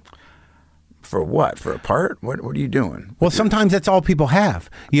it's like, for what? For a part? What are you doing? Well, sometimes that's all people have.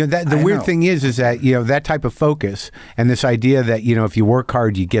 The weird thing is that, that type of focus and this idea that, if you work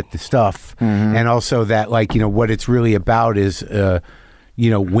hard, you get the stuff. Mm-hmm. And also that, what it's really about is,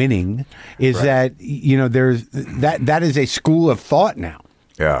 winning, is that, there's that is a school of thought now.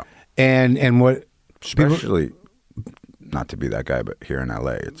 Yeah. And what... Especially... Not to be that guy, but here in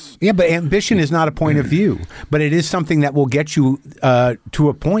LA, it's... Yeah, but ambition is not a point of view. But it is something that will get you to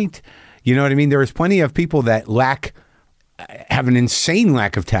a point. You know what I mean? There is plenty of people that have an insane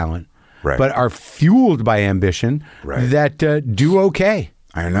lack of talent, but are fueled by ambition that do okay.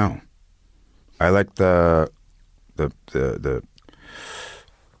 I know. I like the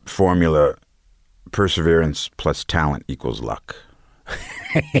formula, perseverance plus talent equals luck.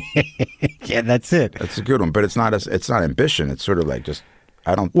 Yeah, that's it. That's a good one, but it's not ambition. It's sort of like just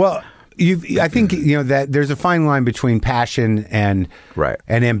I don't. Well, I think that there's a fine line between passion and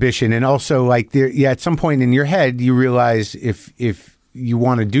ambition, and also at some point in your head you realize if you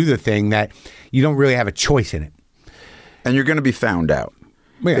want to do the thing that you don't really have a choice in it, and you're going to be found out.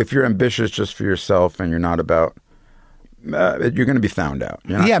 Yeah. If you're ambitious just for yourself and you're not about, you're going to be found out.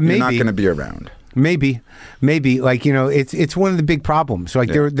 Maybe you're not going to be around. Maybe, it's one of the big problems.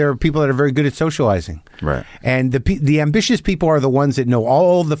 There are people that are very good at socializing, right? And the ambitious people are the ones that know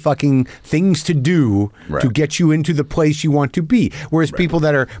all the fucking things to do to get you into the place you want to be. Whereas people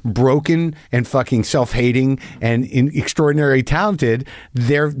that are broken and fucking self-hating and extraordinarily talented,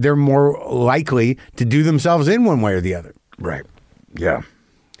 they're more likely to do themselves in one way or the other. Right. Yeah.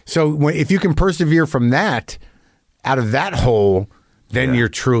 So if you can persevere from that, out of that hole, then you're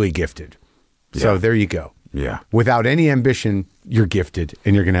truly gifted. So there you go. Yeah. Without any ambition, you're gifted,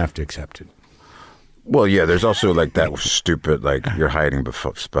 and you're going to have to accept it. Well, yeah, there's also that stupid, you're hiding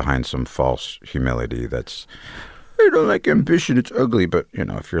behind some false humility that's, I don't like ambition, it's ugly. But,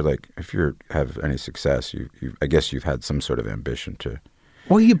 if you have any success, I guess you've had some sort of ambition to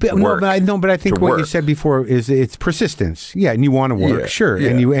but I think what you said before is it's persistence. Yeah, and you want to work, sure.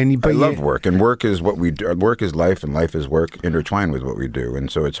 Yeah. But I love work, and work is what we do. Work is life, and life is work intertwined with what we do.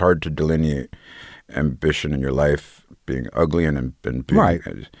 And so it's hard to delineate ambition in your life being ugly and being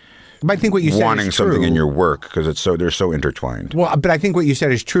But I think what you said wanting is true. something in your work because they're so intertwined. Well, but I think what you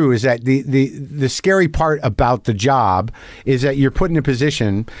said is true. Is that the scary part about the job is that you're put in a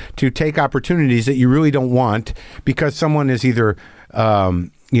position to take opportunities that you really don't want because someone is either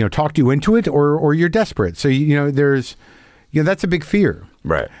talked you into it or you're desperate. So there's that's a big fear,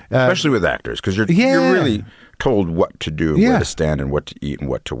 right? Especially with actors because you're really told what to do, where to stand, and what to eat and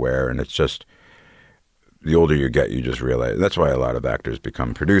what to wear, and it's just. The older you get, you just realize that's why a lot of actors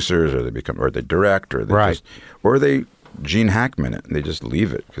become producers, or they direct, or they Gene Hackman it, and they just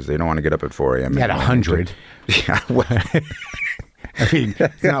leave it because they don't want to get up at 4 a.m. At 100. Yeah, well, I mean,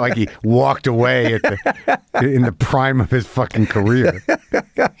 it's not like he walked away in the prime of his fucking career.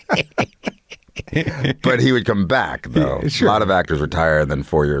 But he would come back, though. Yeah, sure. A lot of actors retire, and then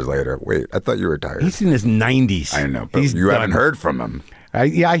 4 years later, wait, I thought you retired. He's in his 90s. I know, but you haven't heard from him.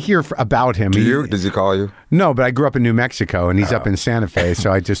 I hear about him. Does he call you? No, but I grew up in New Mexico, and he's up in Santa Fe,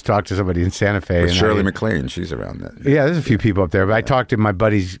 so I just talked to somebody in Santa Fe. With Shirley MacLaine, she's around that. Yeah, there's a few people up there, but I talked to my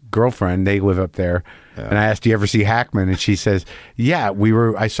buddy's girlfriend. They live up there, and I asked, "Do you ever see Hackman?" And she says, "Yeah,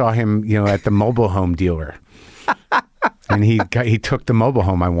 I saw him, at the mobile home dealer." And he took the mobile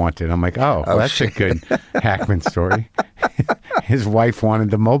home I wanted. I'm like, well, that's a good Hackman story. His wife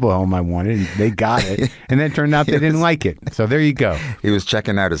wanted the mobile home I wanted, and they got it. And then it turned out they didn't like it. So there you go. He was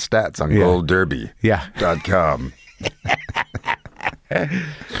checking out his stats on goldderby.com.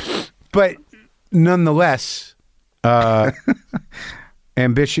 But nonetheless,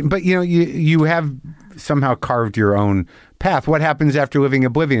 ambition. But, you have somehow carved your own path. What happens after living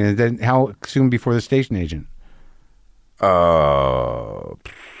Oblivion? And then how soon before the station agent?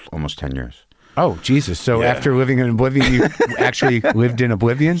 Almost 10 years. Oh, Jesus. So after living in Oblivion, you actually lived in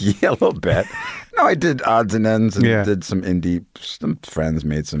Oblivion? Yeah, a little bit. No, I did odds and ends and did some friends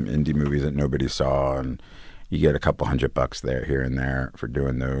made some indie movies that nobody saw, and you get a couple $100 there, here and there for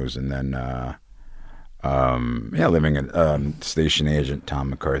doing those. And then, living in station agent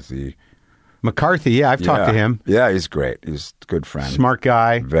Tom McCarthy. McCarthy, yeah, I've talked to him. Yeah, he's great. He's a good friend. Smart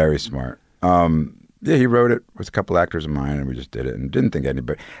guy. Very smart. Yeah, he wrote it with a couple actors of mine, and we just did it, and didn't think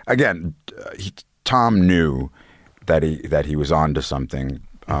anybody. Again, Tom knew that he was onto something,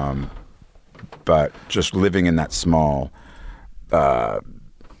 but just living in that small,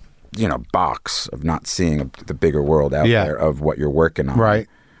 box of not seeing the bigger world out there of what you're working on, right?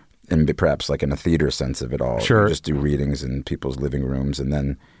 And perhaps like in a theater sense of it all. Sure. You just do readings in people's living rooms, and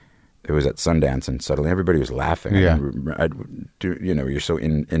then it was at Sundance, and suddenly everybody was laughing. Yeah. You're so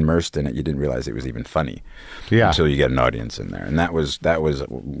immersed in it, you didn't realize it was even funny. Yeah. Until you get an audience in there, and that was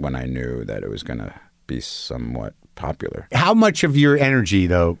when I knew that it was going to be somewhat popular. How much of your energy,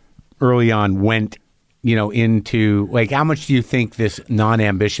 though, early on went, into how much do you think this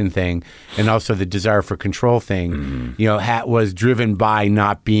non-ambition thing and also the desire for control thing, was driven by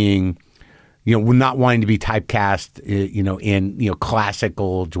not being. Not wanting to be typecast, in,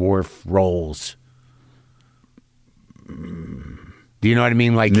 classical dwarf roles. Do you know what I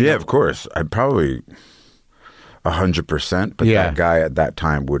mean? Yeah, of course. I probably 100%, but that guy at that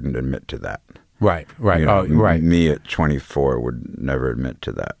time wouldn't admit to that. Right. Me at 24 would never admit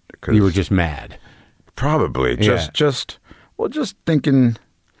to that. You were just mad. Probably. Just thinking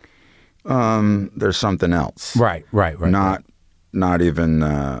there's something else. Right. Not even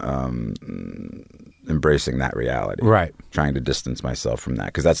embracing that reality. Right. Trying to distance myself from that,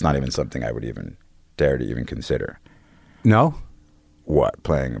 because that's not even something I would even dare to even consider. No? What,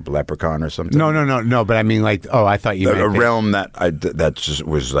 playing a leprechaun or something? No. But I mean, I thought you meant a realm that just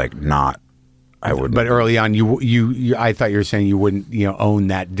was not. I wouldn't. But early on, you I thought you were saying you wouldn't own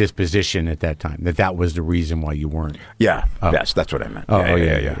that disposition at that time. That was the reason why you weren't. Yeah. Oh. Yes, that's what I meant.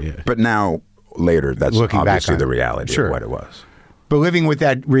 Yeah. But now later, that's looking obviously back the reality of what it was. But living with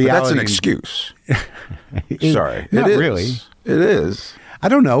that reality... But that's an excuse. Sorry. Not really. It is. I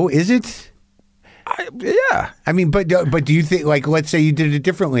don't know. Is it? Yeah. I mean, but do you think, let's say you did it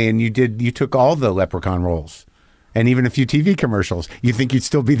differently and you took all the leprechaun roles and even a few TV commercials, you think you'd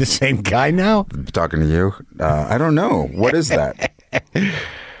still be the same guy now? Talking to you? I don't know. What is that?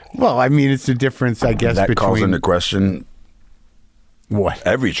 Well, I mean, it's the difference, I guess, that calls into question... What?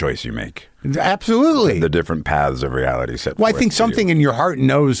 Every choice you make. Absolutely. The different paths of reality set Well, I think something in your heart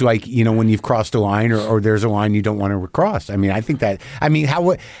knows, when you've crossed a line or there's a line you don't want to cross. I mean, I think that,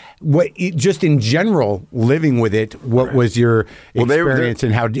 just in general, living with it, what was your experience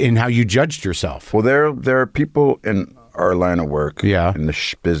and how you judged yourself? Well, there are people in our line of work, in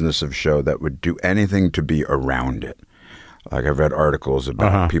the business of show, that would do anything to be around it. Like, I've read articles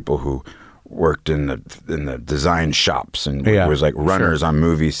about people who worked in the design shops and was like runners on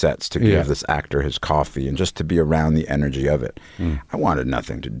movie sets to give this actor his coffee and just to be around the energy of it. I wanted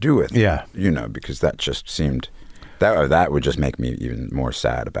nothing to do with it, because that just seemed that would just make me even more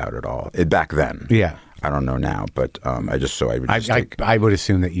sad about it all. Back then, I don't know now, but I would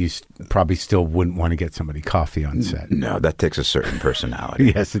assume that you probably still wouldn't want to get somebody coffee on set. No, that takes a certain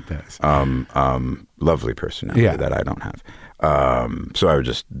personality. Yes, it does. Lovely personality that I don't have. So I would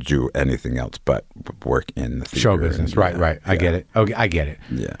just do anything else but work in the theater. Show business, right. I get it. Okay, I get it.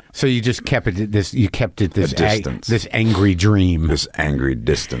 Yeah. So you just kept it this distance. This angry dream. This angry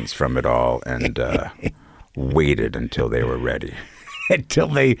distance from it all, and waited until they were ready. Until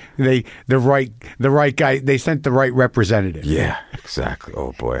the right guy, they sent the right representative. Yeah, exactly.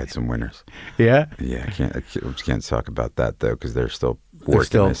 Oh boy, I had some winners. Yeah? Yeah, I can't talk about that though, because they're still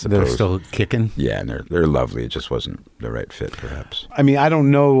working, they're still kicking. Yeah, and they're lovely. It just wasn't the right fit, perhaps. I mean, I don't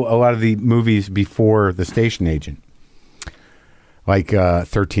know a lot of the movies before The Station Agent. Like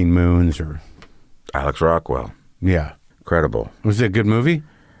 13 Moons or... Alex Rockwell. Yeah. Incredible. Was it a good movie?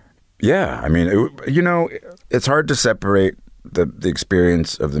 Yeah. I mean, it's hard to separate the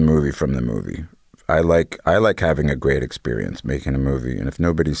experience of the movie from the movie. I like having a great experience making a movie, and if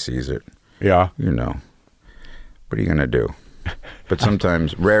nobody sees it, yeah, what are you going to do? But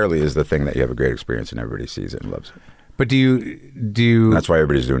sometimes, rarely is the thing that you have a great experience and everybody sees it and loves it. But do you? And that's why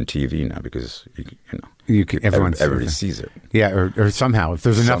everybody's doing TV now, because everybody sees it. Yeah, or somehow, if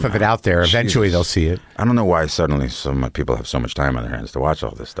there's enough of it out there, eventually they'll see it. I don't know why suddenly so much people have so much time on their hands to watch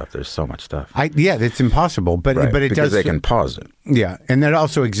all this stuff. There's so much stuff. It's impossible, but right, but it because does. They can pause it. Yeah, and that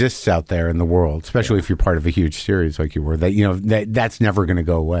also exists out there in the world, especially if you're part of a huge series like you were. That's never going to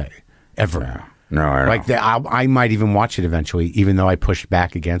go away ever. Yeah. No, I don't know. I might even watch it eventually, even though I pushed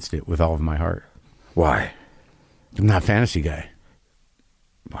back against it with all of my heart. Why? I'm not a fantasy guy.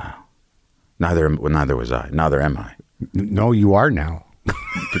 Wow. Neither was I. Neither am I. No, you are now.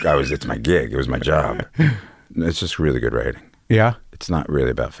 It's my gig. It was my job. It's just really good writing. Yeah? It's not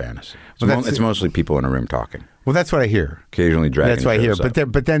really about fantasy. It's mostly people in a room talking. Well, that's what I hear. Occasionally dragons. That's what I hear.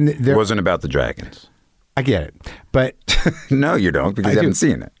 But then it wasn't about the dragons. I get it. But no, you don't, because you haven't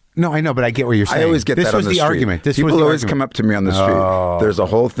seen it. No, I know, but I get what you're saying. I always get that on the street. This was the argument. People always come up to me on the street. There's a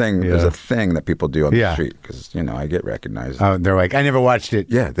whole thing. Yeah. There's a thing that people do on the street because, I get recognized. Oh, they're like, I never watched it.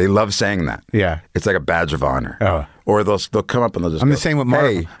 Yeah, they love saying that. Yeah. It's like a badge of honor. Oh. Or they'll come up and they'll just I'm go, the same with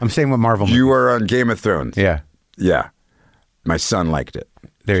Marvel. Hey, I'm saying with Marvel. You are on Game of Thrones. Yeah. Yeah. My son liked it.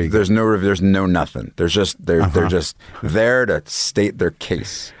 There you go. There's no nothing. They're just just there to state their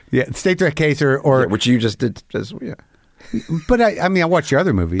case. Yeah, state their case or which you just did. Yeah. But I watch your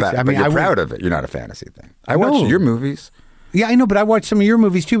other movies. But you're proud of it. You're not a fantasy thing. I watch your movies. Yeah, I know, but I watch some of your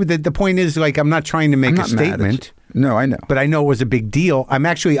movies too. But the point is, like, I'm not trying to make a statement. No, I know. But I know it was a big deal. I'm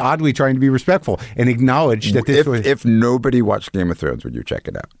actually oddly trying to be respectful and acknowledge that this was... If nobody watched Game of Thrones, would you check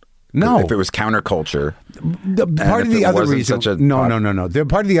it out? No. If it was counterculture. Part of the other reason... No.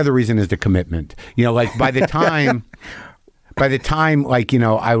 Part of the other reason is the commitment. Like, by the time...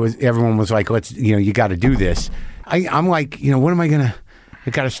 everyone was like, let's, you got to do this. I'm like, what am I going to...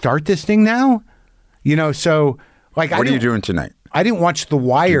 I got to start this thing now? So... Like, what are you doing tonight? I didn't watch The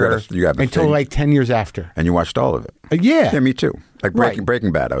Wire until like 10 years after. And you watched all of it? Yeah. Yeah, me too. Like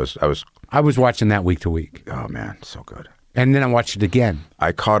Breaking Bad, I was watching that week to week. Oh, man, so good. And then I watched it again.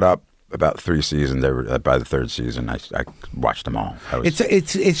 I caught up about 3 seasons. By the third season, I watched them all.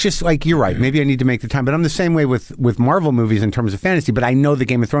 It's just like, you're right. Maybe I need to make the time. But I'm the same way with Marvel movies in terms of fantasy. But I know the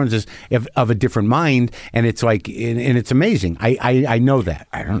Game of Thrones is of a different mind, and it's like, and it's amazing. I know that.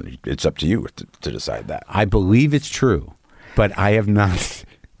 It's up to you to decide that. I believe it's true, but I have not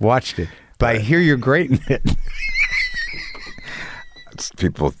watched it. But I hear you're great in it.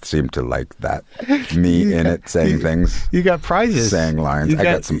 People seem to like that. Me in it, saying things. You got prizes. Saying lines. I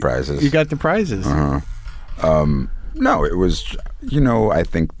got some prizes. You got the prizes. No, it was, I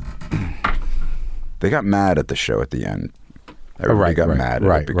think they got mad at the show at the end. Everybody got mad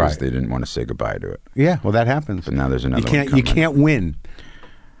at it because they didn't want to say goodbye to it. Yeah, well, that happens. But now there's another one coming. You can't win.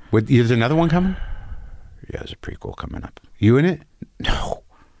 Is another one coming? Yeah, there's a prequel coming up. You in it? No,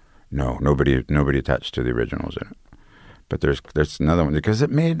 nobody attached to the originals in it. But there's another one because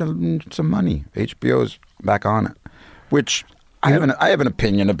it made some money. HBO's back on it, which I have an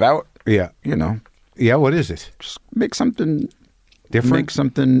opinion about. Yeah, Yeah, what is it? Just make something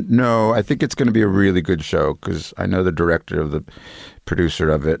different. No, I think it's going to be a really good show because I know the director of the producer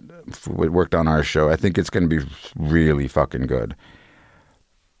of it worked on our show. I think it's going to be really fucking good.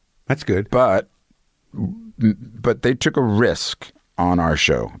 That's good. But they took a risk on our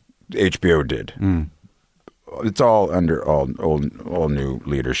show. HBO did. It's all under all new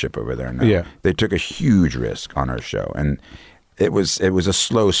leadership over there now. Yeah. They took a huge risk on our show, and it was a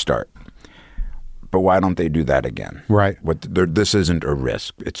slow start. But why don't they do that again? Right. This isn't a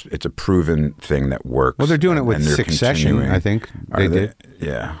risk. It's a proven thing that works. Well, they're doing it with Succession, I think. They did.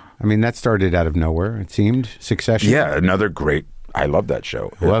 Yeah. I mean, that started out of nowhere, it seemed. Succession. Yeah, another great... I love that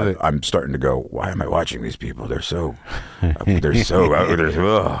show. Love it. I'm starting to go, why am I watching these people? They're so... But well,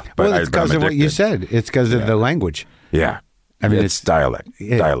 it's because of what you said. It's because of the language. Yeah. I mean, it's dialect.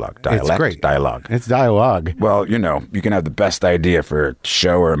 Dialogue. It's great. Dialogue. It's dialogue. Well, you can have the best idea for a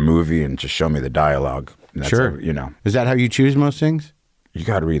show or a movie and just show me the dialogue. Sure. Is that how you choose most things? You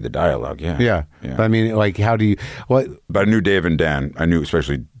got to read the dialogue, yeah. Yeah. But I mean, like, how do you... What? But I knew Dave and Dan. I knew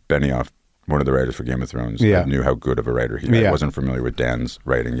especially Benioff, one of the writers for Game of Thrones. Yeah. I knew how good of a writer he was. I wasn't familiar with Dan's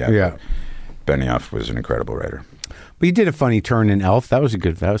writing yet. Yeah. Benioff was an incredible writer. But you did a funny turn in Elf. That was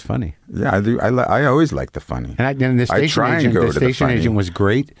funny. Yeah, I do. I always like the funny. And the station agent was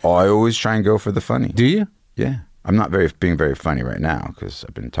great. Oh, I always try and go for the funny. Do you? Yeah. I'm not being very funny right now because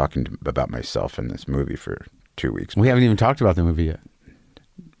I've been talking about myself in this movie for 2 weeks. We haven't even talked about the movie yet.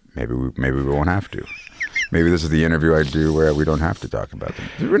 Maybe we won't have to. Maybe this is the interview I do where we don't have to talk about them.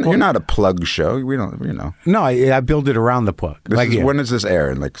 You're not a plug show. We don't, No, I build it around the plug. When does this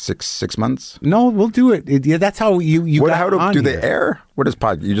air? In like six months? No, we'll do it. Yeah, that's how you got How on do here. they air? What is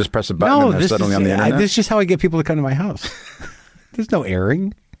pod? You just press a button and they're suddenly on the internet? This is just how I get people to come to my house. There's no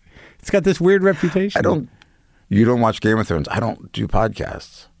airing. It's got this weird reputation. You don't watch Game of Thrones. I don't do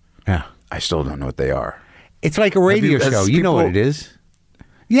podcasts. Yeah. I still don't know what they are. It's like a radio show. You know what it is.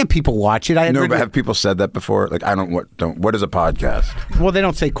 Yeah, people watch it. But have people said that before? Like, what is a podcast? Well, they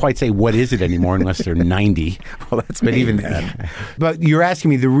don't quite say what is it anymore unless they're 90. Well, that's me, But you're asking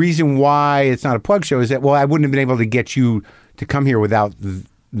me the reason why it's not a plug show is that, well, I wouldn't have been able to get you to come here without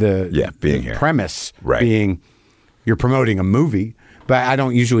being here. Premise right. being you're promoting a movie. But I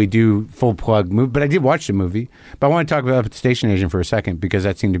don't usually do full plug movie. But I did watch the movie. But I want to talk about The Station Agent for a second because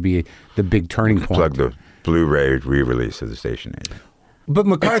that seemed to be the big turning point. Plug the Blu-ray re-release of The Station Agent. But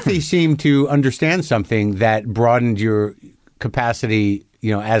McCarthy seemed to understand something that broadened your capacity,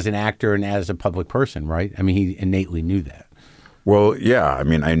 as an actor and as a public person, right? I mean, he innately knew that. Well, yeah. I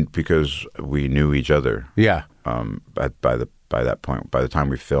mean, because we knew each other. Yeah. By that point, by the time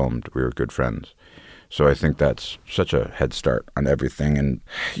we filmed, we were good friends. So I think that's such a head start on everything. And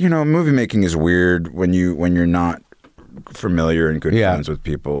movie making is weird when you're not familiar and good friends with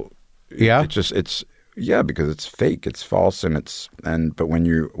people. Yeah. Because it's fake, it's false, but when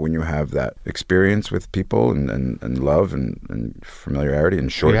you have that experience with people and love and familiarity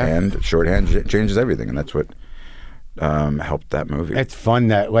and shorthand changes everything, and that's what helped that movie. It's fun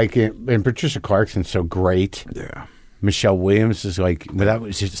that and Patricia Clarkson's so great. Yeah. Michelle Williams is but that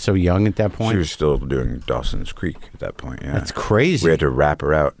was just so young at that point. She was still doing Dawson's Creek at that point. Yeah, that's crazy. We had to wrap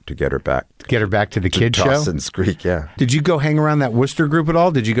her out to get her back. To the kid show. Dawson's Creek. Yeah. Did you go hang around that Worcester group at all?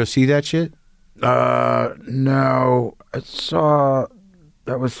 Did you go see that shit? No. I saw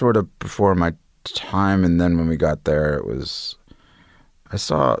that was sort of before my time, and then when we got there, I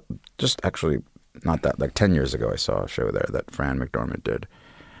saw just actually not that 10 years ago. I saw a show there that Fran McDormand did,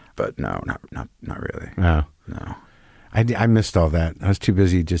 but no, not really. No. I missed all that. I was too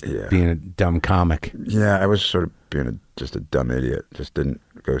busy just being a dumb comic. Yeah, I was sort of being just a dumb idiot. Just didn't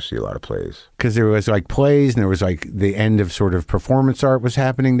go see a lot of plays. Because there was plays and there was the end of sort of performance art was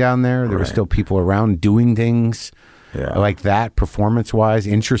happening down there. There were still people around doing things like that, performance-wise,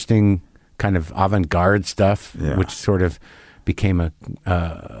 interesting kind of avant-garde stuff, which sort of became a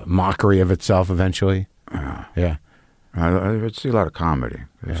mockery of itself eventually. Yeah. I would see a lot of comedy.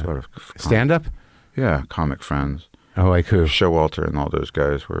 A lot of stand-up? Yeah, comic friends. Oh, like who? Showalter and all those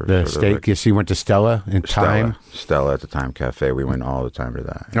guys were the steak. You see, went to Stella in Time. Stella at the Time Cafe. We went all the time to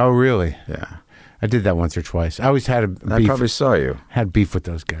that. Oh, really? Yeah, I did that once or twice. I always had beef. I probably saw you. Had beef with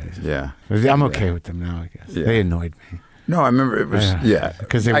those guys. Yeah, I'm okay with them now. I guess they annoyed me. No, I remember it was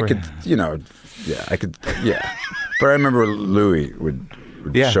because I could But I remember Louis would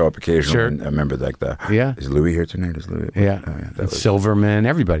show up occasionally. Sure. And I remember is Louis here tonight? Is Louis? Yeah. Silverman,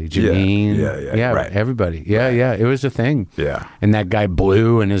 everybody. Janine. Yeah, right. Everybody. Yeah. It was a thing. Yeah. And that guy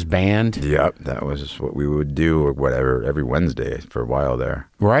Blue and his band. Yep. That was just what we would do or whatever every Wednesday for a while there.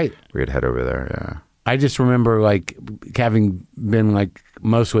 Right. We'd head over there. Yeah. I just remember having been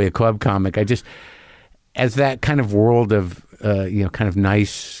mostly a club comic. As that kind of world of, kind of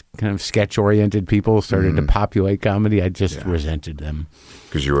nice, kind of sketch-oriented people started to populate comedy, I just resented them.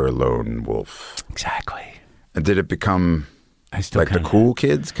 Because you were a lone wolf. Exactly. And did it become the cool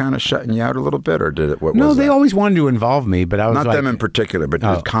kids kind of shutting you out a little bit, or did it? No, they always wanted to involve me, but I was not them in particular, but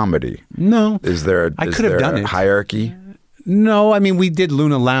with comedy. No, is there a hierarchy? No, I mean we did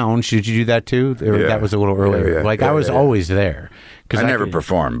Luna Lounge. Did you do that too? That was a little earlier. I was always there. I never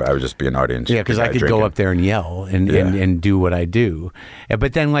performed, but I would just be an audience. Yeah, because I could go up there and yell and do what I do.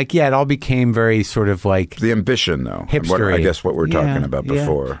 But then, it all became very sort of the ambition, though. Hipstery. I guess what we're talking about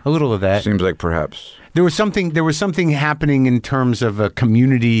before. A little of that. Seems like perhaps there was something happening in terms of a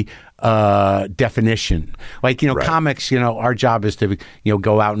community definition. Comics. Our job is to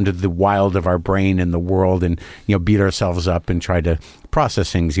go out into the wild of our brain and the world and beat ourselves up and try to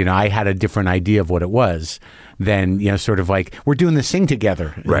process things. I had a different idea of what it was. Then sort of we're doing this thing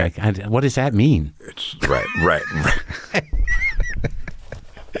together. Right. What does that mean? It's right. Right.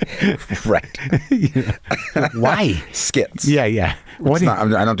 Why skits? Yeah.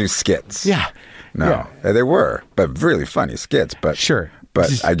 I don't do skits. Yeah. No, they were, but really funny skits. But sure.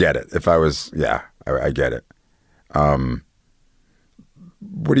 But I get it. If I was, I get it. What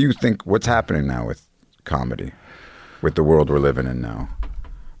do you think? What's happening now with comedy, with the world we're living in now?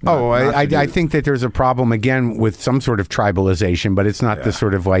 I think that there's a problem again with some sort of tribalization, but it's not the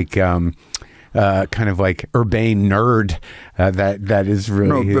sort of like kind of like urbane nerd that is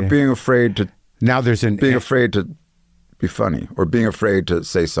really. No, but being afraid to. Now there's being afraid to be funny or being afraid to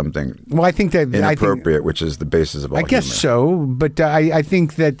say something. Well, I think that inappropriate, which is the basis of all. I guess humor. so, but I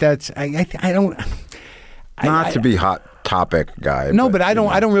think that's I don't. Not to be hot topic guy. No, but I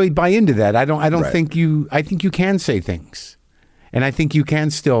don't really buy into that. I don't Right. think you. I think you can say things, and I think you can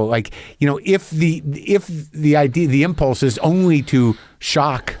still like if the idea, the impulse is only to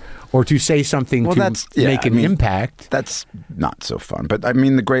shock or to say something make an impact. That's not so fun. But I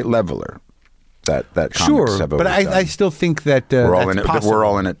mean, the Great Leveler. That comics sure, have but I still think that we're all that's in it. possible. We're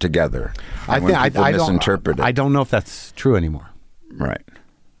all in it together. I think I misinterpret it. I don't know if that's true anymore. Right,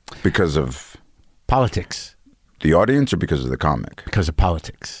 because of politics, the audience, or because of the comic. Because of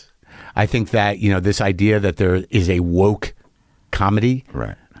politics. I think that this idea that there is a woke comedy,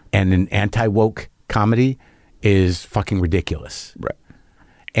 right, and an anti-woke comedy is fucking ridiculous. Right,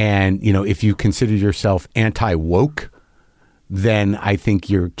 and if you consider yourself anti-woke, then I think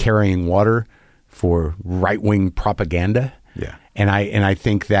you're carrying water for right-wing propaganda. Yeah. And I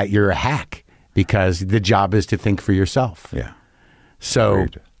think that you're a hack because the job is to think for yourself. Yeah. So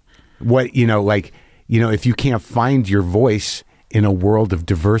Agreed. what, if you can't find your voice in a world of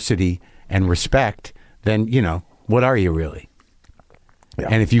diversity and respect, then, what are you really? Yeah.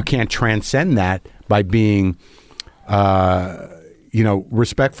 And if you can't transcend that by being,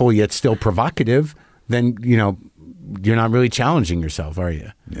 respectful yet still provocative, then, you're not really challenging yourself, are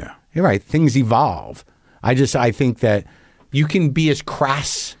you? Yeah. You're right. Things evolve. I think that you can be as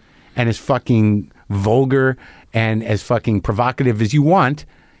crass and as fucking vulgar and as fucking provocative as you want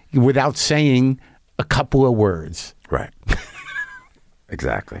without saying a couple of words. Right.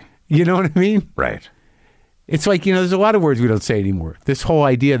 Exactly. You know what I mean? Right. It's like, there's a lot of words we don't say anymore. This whole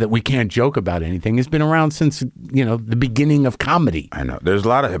idea that we can't joke about anything has been around since, the beginning of comedy. I know. There's a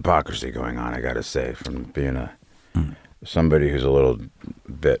lot of hypocrisy going on, I got to say, from being somebody who's a little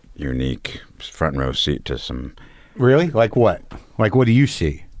bit unique, front row seat to some... Really? Like what? Like what do you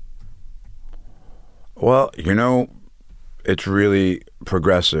see? Well, it's really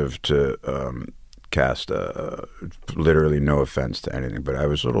progressive to cast literally no offense to anything, but I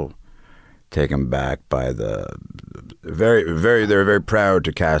was a little taken back by the they're very proud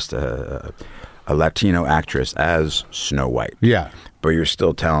to cast a Latino actress as Snow White. Yeah. But you're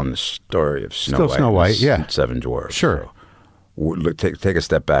still telling the story of Snow White. Yeah. Seven Dwarfs. Sure. So, take a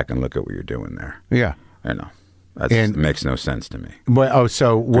step back and look at what you're doing there. Yeah. I know. That makes no sense to me. But,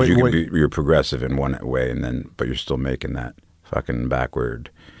 you're progressive in one way, but you're still making that fucking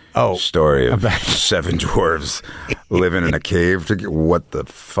backward story of seven dwarves living in a cave. What the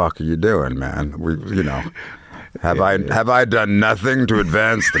fuck are you doing, man? Have I done nothing to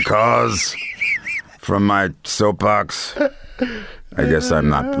advance the cause from my soapbox? I guess I'm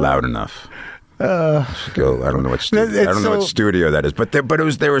not loud enough. I don't know what studio that is, but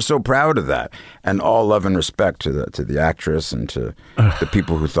they were so proud of that, and all love and respect to the actress and to the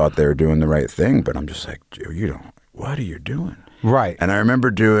people who thought they were doing the right thing. But I'm just like, what are you doing? Right. And I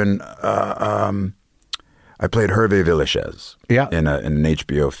remember doing. I played Hervé Villechaize in an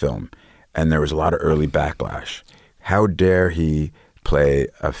HBO film, and there was a lot of early backlash. How dare he play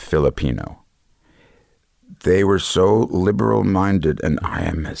a Filipino? They were so liberal-minded, and I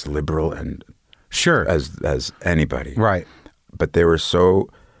am as liberal and sure as anybody. Right. But they were so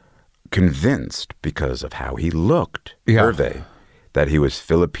convinced because of how he looked, Hervé, that he was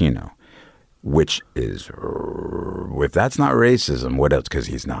Filipino, which is, if that's not racism, what else? Because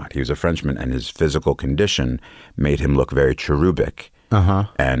he's not. He was a Frenchman, and his physical condition made him look very cherubic.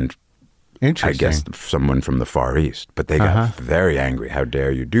 And I guess someone from the Far East. But they got very angry. How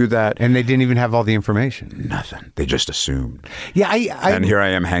dare you do that? And they didn't even have all the information. Nothing. They just assumed. Yeah, and here I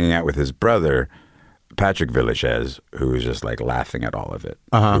am hanging out with his brother, Patrick Villechaize, who was just like laughing at all of it.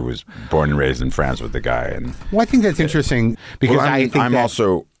 Who was born and raised in France with the guy. And I think that's interesting because I think I'm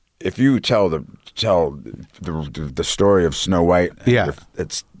also, if you tell the story of Snow White,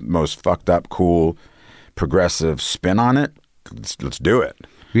 it's most fucked up, cool, progressive spin on it. Let's do it.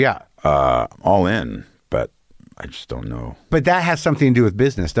 Yeah. All in, but I just don't know. But that has something to do with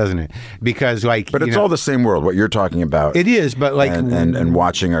business, doesn't it? Because but it's all the same world. What you're talking about, it is. But and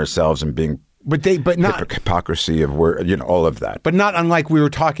watching ourselves and being, but not hypocrisy of all of that. But not unlike we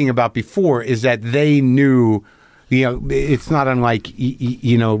were talking about before, is that they knew. It's not unlike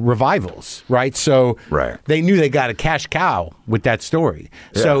revivals, right? So they knew they got a cash cow with that story.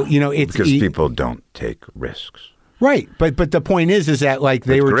 Yeah. So it's because people don't take risks. Right, but the point is that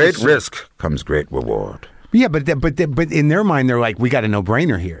they were great risk comes great reward. Yeah, but in their mind, they're like, we got a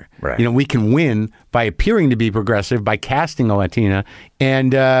no-brainer here. Right. You know, we can win by appearing to be progressive, by casting a Latina,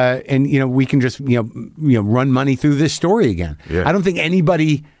 and you know, we can just run money through this story again. Yeah. I don't think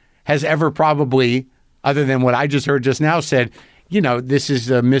anybody has ever probably, other than what I just heard just now, said, you know, this is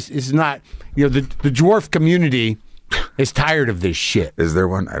not, you know, the dwarf community is tired of this shit. Is there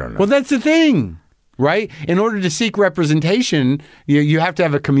one? I don't know. Well, that's the thing. Right? In order to seek representation, you have to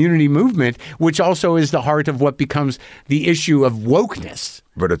have a community movement, which also is the heart of what becomes the issue of wokeness.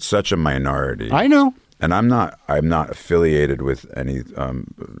 But it's such a minority. I know. And I'm not affiliated with any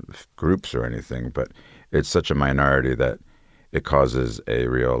groups or anything, but it's such a minority that it causes a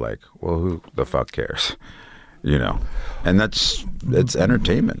real well, who the fuck cares? You know, and it's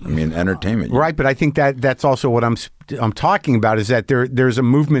entertainment. I mean, entertainment. Right, but I think that's also what I'm talking about is that there's a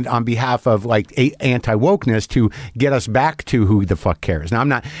movement on behalf of anti-wokeness to get us back to who the fuck cares. Now, I'm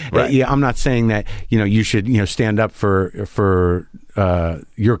not I'm not saying that, you know, you should, you know, stand up for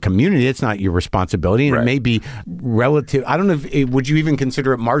your community. It's not your responsibility, and It may be relative. I don't know would you even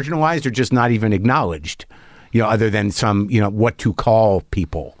consider it marginalized or just not even acknowledged, you know, other than some, you know, what to call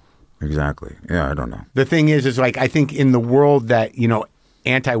people. Exactly. Yeah, I don't know. The thing is I think in the world that, you know,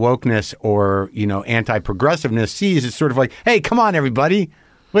 anti-wokeness or, you know, anti-progressiveness sees, it's sort of like, hey, come on, everybody.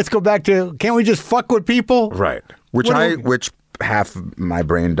 Let's go back to, can't we just fuck with people? Right. Which half of my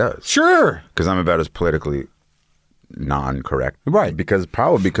brain does. Sure. Because I'm about as politically non-correct. Right.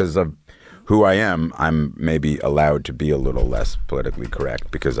 Probably because of who I am, I'm maybe allowed to be a little less politically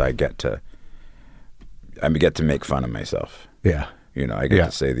correct because I get to make fun of myself. Yeah. You know, I get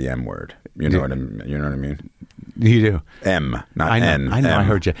to say the M word. You know what I mean? You do. M, not I know, N. I know. M. I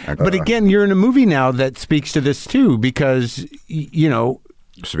heard you. But again, you're in a movie now that speaks to this too, because, you know.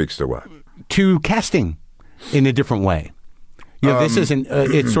 Speaks to what? To casting in a different way. You know, this isn't,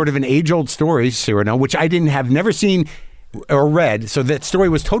 it's sort of an age-old story, Cyrano, which I never seen or read. So that story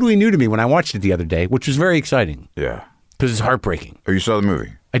was totally new to me when I watched it the other day, which was very exciting. Yeah. Because it's heartbreaking. Oh, you saw the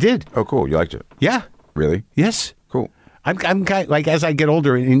movie? I did. Oh, cool. You liked it? Yeah. Really? Yes. Cool. I'm kind of, like, as I get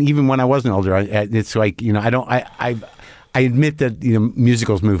older, and even when I wasn't older, it's like, you know, I admit that, you know,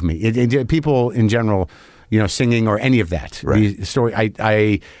 musicals move me. People in general, you know, singing or any of that. Right. The story,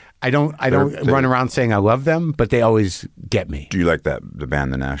 I don't run around saying I love them, but they always get me. Do you like the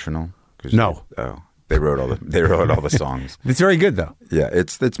band The National? No. They wrote all the songs. It's very good though. Yeah,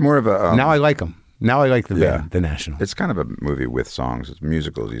 it's more of a now I like them. Now I like the band, The National. It's kind of a movie with songs. It's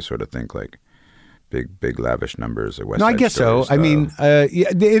musicals. You sort of think like big lavish numbers or West Side No, I guess Story so. I mean, yeah,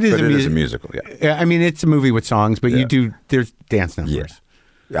 it is. But it is a musical. Yeah. I mean, it's a movie with songs, but there's dance numbers.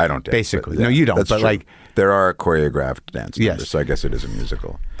 Yeah. I don't dance. Basically, no, you don't. That's but true. like, there are choreographed dance numbers, so I guess it is a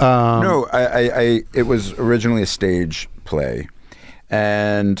musical. No, it was originally a stage play,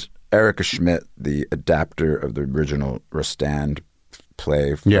 and Erica Schmidt, the adapter of the original Rostand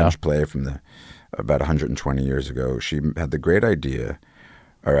play, French play from about 120 years ago, she had the great idea.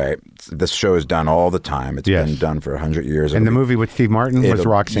 All right, this show is done all the time. It's been done for 100 years. And the movie with Steve Martin was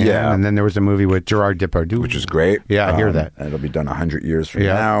Roxanne, and then there was a movie with Gerard Depardieu, which is great. Yeah, I hear that. And it'll be done 100 years from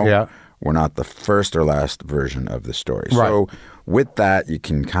now. Yeah. We're not the first or last version of the story. Right. So with that, you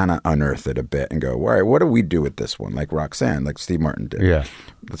can kind of unearth it a bit and go, all right, what do we do with this one? Like Roxanne, like Steve Martin did. Yeah.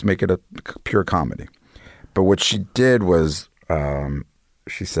 Let's make it a pure comedy. But what she did was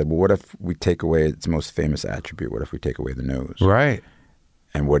she said, well, what if we take away its most famous attribute? What if we take away the nose? Right.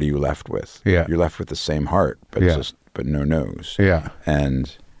 And what are you left with? Yeah. You're left with the same heart, but but no nose. Yeah.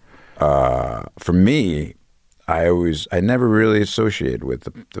 And for me, I never really associated with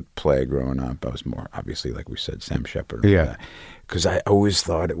the play growing up. I was more, obviously, like we said, Sam Shepard. Yeah. Because I always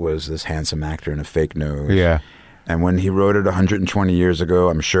thought it was this handsome actor and a fake nose. Yeah. And when he wrote it 120 years ago,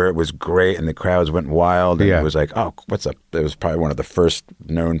 I'm sure it was great, and the crowds went wild. And it was like, oh, what's up? It was probably one of the first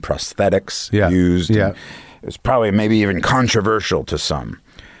known prosthetics used. Yeah. It was probably maybe even controversial to some.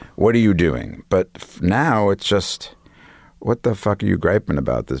 What are you doing? But now it's just, what the fuck are you griping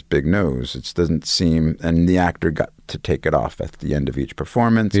about this big nose? It doesn't seem, and the actor got to take it off at the end of each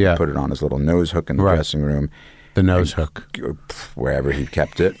performance. Yeah. He put it on his little nose hook in the dressing room. The nose hook. Wherever he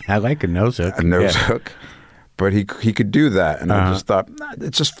kept it. I like a nose hook. A nose hook. But he could do that. And I just thought,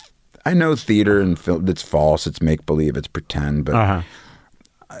 it's just, I know theater and film, it's false, it's make-believe, it's pretend. But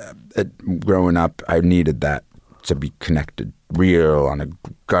growing up, I needed that to be connected real on a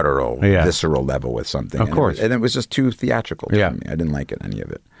guttural, visceral level with something. Of course. And it was just too theatrical for me. I didn't like any of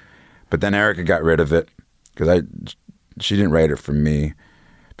it. But then Erica got rid of it because she didn't write it for me,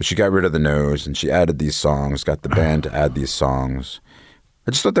 but she got rid of the nose and she added these songs, got the band to add these songs.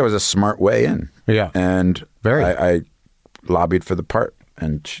 I just thought that was a smart way in. Yeah. And I lobbied for the part.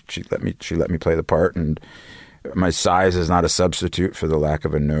 and she let me play the part. And my size is not a substitute for the lack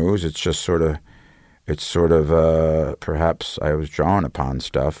of a nose. It's just sort of perhaps I was drawn upon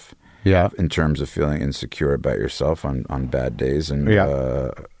stuff. Yeah. In terms of feeling insecure about yourself on bad days, and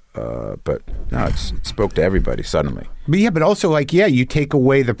but no, it spoke to everybody suddenly. But also you take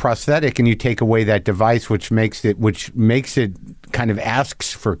away the prosthetic and you take away that device, which makes it kind of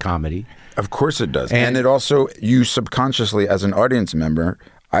asks for comedy. Of course it does, and it also, you subconsciously as an audience member,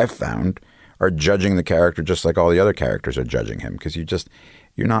 I've found, are judging the character just like all the other characters are judging him, because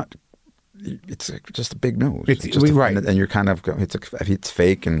you're not. It's just a big nose. It's just right, and you're kind of it's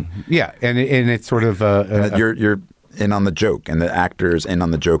fake, and and it's sort of you're in on the joke, and the actor's in on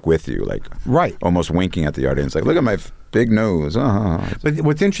the joke with you, like almost winking at the audience, like, look at my big nose. But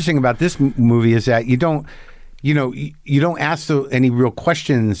what's interesting about this movie is that you don't ask any real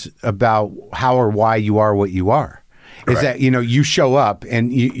questions about how or why you are what you are. Is that you show up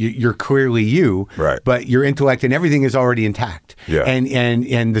and you're clearly you, right? But your intellect and everything is already intact, yeah.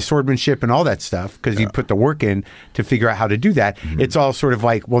 And the swordsmanship and all that stuff, because you put the work in to figure out how to do that. Mm-hmm. It's all sort of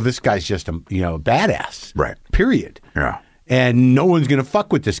like, well, this guy's just a badass, right? Period. Yeah. And no one's gonna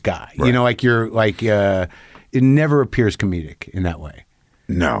fuck with this guy. Right. It never appears comedic in that way.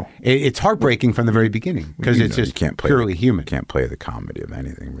 No, it's heartbreaking from the very beginning, because it's just purely human. Can't play the comedy of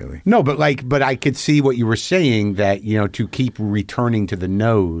anything, really. No, but I could see what you were saying, that to keep returning to the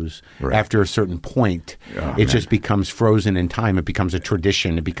nose after a certain point, it just becomes frozen in time. It becomes a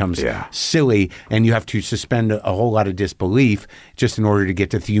tradition. It becomes silly, and you have to suspend a whole lot of disbelief just in order to get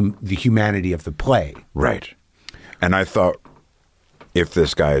to the humanity of the play. Right. And I thought, if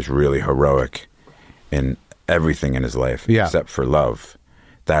this guy is really heroic in everything in his life except for love,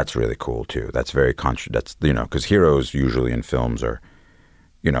 that's really cool too. That's very because heroes usually in films are,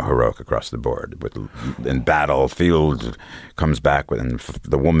 heroic across the board. In battlefield, comes back with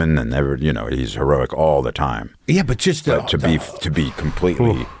the woman, and he's heroic all the time. Yeah, but just to be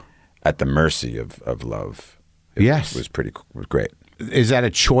completely at the mercy of love. Was great. Is that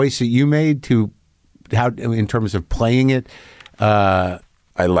a choice that you made in terms of playing it?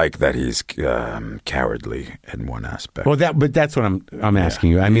 I like that he's cowardly in one aspect. Well, that's what I'm asking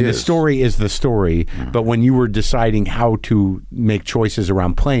you. I mean, the story is the story, but when you were deciding how to make choices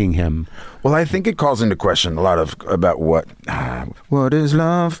around playing him, well, I think it calls into question a lot about what is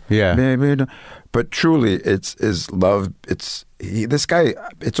love, baby. But truly, is love. This guy.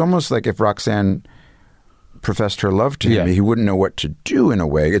 It's almost like if Roxanne professed her love to him, he wouldn't know what to do, in a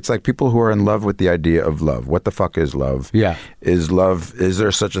way. It's like people who are in love with the idea of love. What the fuck is love? Yeah. Is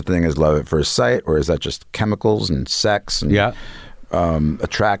there such a thing as love at first sight, or is that just chemicals and sex and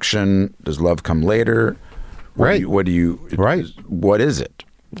attraction? Does love come later? What is it?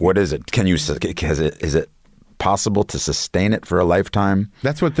 What is it? Is it possible to sustain it for a lifetime?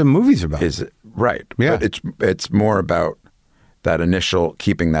 That's what the movie's about. Is it? Right. Yeah. But it's more about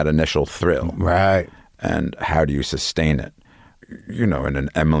keeping that initial thrill. Right. And how do you sustain it? In an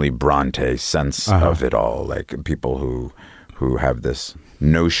Emily Bronte sense of it all, like people who have this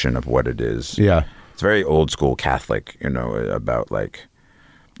notion of what it is. Yeah. It's very old school Catholic, about like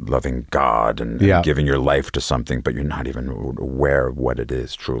loving God and giving your life to something, but you're not even aware of what it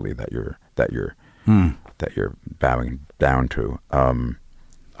is truly that you're bowing down to.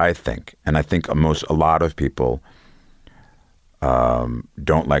 I think a lot of people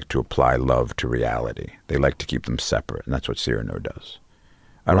don't like to apply love to reality. They like to keep them separate, and that's what Cyrano does.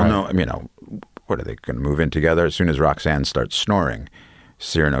 I don't know. What are they going to move in together? As soon as Roxanne starts snoring,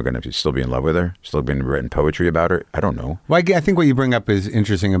 Cyrano going to still be in love with her? Still being written poetry about her? I don't know. Well, I think what you bring up is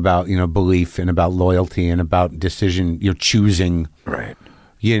interesting about belief and about loyalty and about decision. You're choosing, right?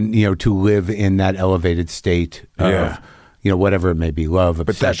 To live in that elevated state of whatever it may be, love,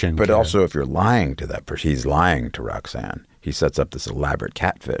 obsession. But also, if you're lying to that person, he's lying to Roxanne. He sets up this elaborate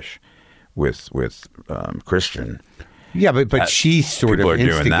catfish with Christian. Yeah, but she sort of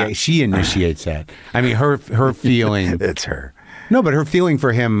instigates. She initiates that. I mean, her feeling. It's her. No, but her feeling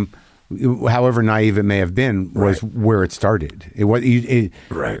for him, however naive it may have been, was where it started.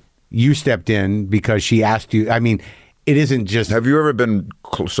 Right. You stepped in because she asked you. I mean, it isn't just. Have you ever been?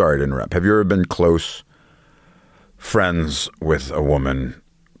 Sorry to interrupt. Have you ever been close friends with a woman?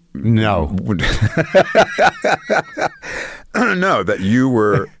 No. No, that you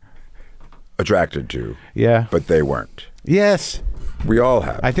were attracted to. Yeah. But they weren't. Yes. We all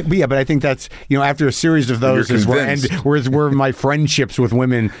have. I think, but I think that's, after a series of those is where my friendships with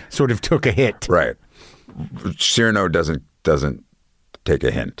women sort of took a hit. Right. Cyrano doesn't take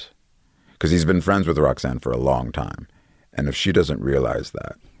a hint, because he's been friends with Roxanne for a long time. And if she doesn't realize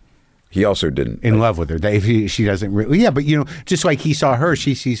that, He also didn't. in love with her. That if she doesn't really, yeah, but just like he saw her,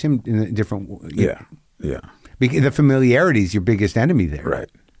 she sees him in a different. Yeah. The familiarity is your biggest enemy there. Right.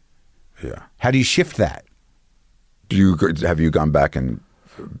 Yeah. How do you shift that? Have you gone back and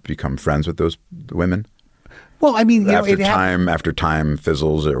become friends with those women? Well, I mean, after time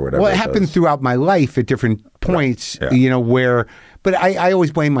fizzles or whatever. Well, it happened throughout my life at different points, Right. Yeah. where, but I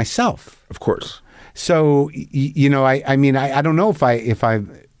always blame myself. Of course. So, I mean, I don't know if I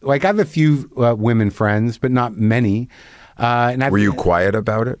like, I have a few women friends, but not many. Were you quiet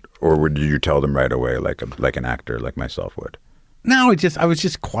about it, or did you tell them right away, like an actor like myself would? No, I was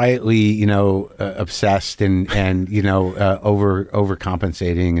just quietly, obsessed and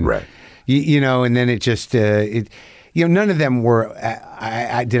overcompensating, and Right. and then it just none of them were.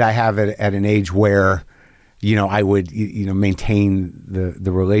 Did I have it at an age where, I would maintain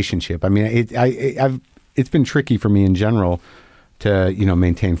the relationship. I mean, it's been tricky for me in general to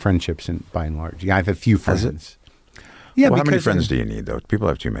maintain friendships by and large. Yeah, I have a few friends. Yeah, well, how many friends do you need, though? People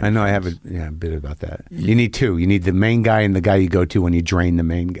have too many. I know. Friends. I have a bit about that. You need two. You need the main guy and the guy you go to when you drain the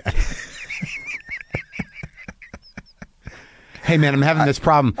main guy. Hey, man, I'm having this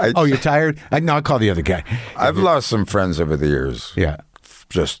problem. You're tired? No, I'll call the other guy. I've lost some friends over the years. Yeah.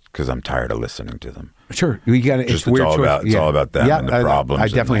 Just because I'm tired of listening to them. Sure. We got It's weird all choice. about it's all about them and the problems. I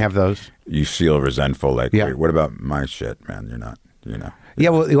definitely have those. You feel resentful, like, Yeah. wait, what about my shit, man? You're not, Yeah,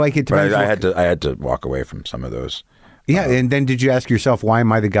 well, like it But depends. I had to walk away from some of those. Yeah, and then did you ask yourself, why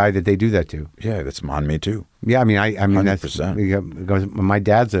am I the guy that they do that to? Yeah, that's on me too. Yeah, I mean, I mean, 100%. because my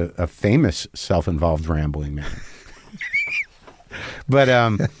dad's a famous self-involved rambling man. But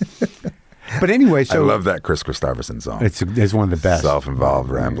anyway, so I love that Chris Christopherson song. it's one of the best. Self-involved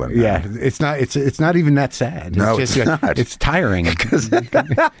rambling. Yeah, it's not even that sad. No, it's it's not. It's tiring. It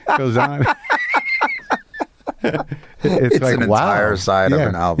goes on. It's like, an wow. entire side of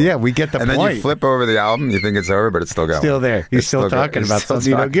an album. Yeah, we get the and point. then you flip over the album, you think it's over, but it's still going. Still there. He's It's still talking about still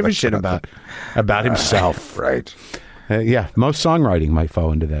something you don't talking give a shit about himself. Right. Yeah, most songwriting might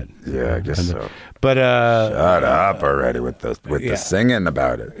fall into that. Yeah, I guess so. But Shut up already with the singing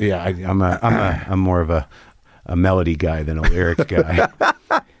about it. yeah, I'm more of a melody guy than a lyric guy.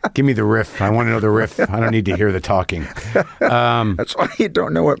 Give me the riff. I want to know the riff. I don't need to hear the talking. That's why you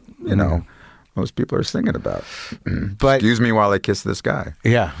don't know what most people are singing about. But Excuse me while I kiss this guy.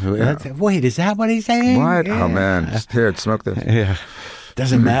 yeah, wait, is that what he's saying? What? Yeah. Oh man, just here, smoke this. Yeah.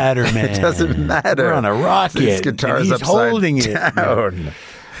 Doesn't matter, man. It doesn't matter. We're on a rocket. This guitar's and he's upside holding it. down.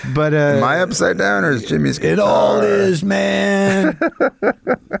 But Am I upside down or is Jimmy's guitar? it all is, man.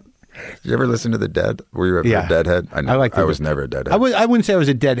 Did you ever listen to the Dead? Were you ever a Deadhead? I like. I was never a Deadhead. I wouldn't say I was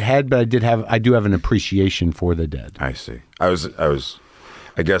a Deadhead, but I do have an appreciation for the Dead. I see.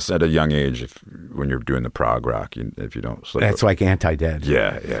 I guess at a young age, when you're doing the prog rock, if you don't slip, That's like anti-Dead.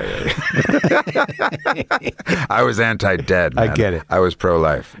 yeah. I was anti-dead. Man. I get it. I was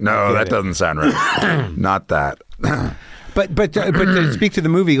pro-life. No, that doesn't sound right. Not that. But to speak to the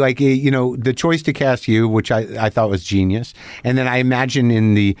movie, like, the choice to cast you, which I thought was genius. And then I imagine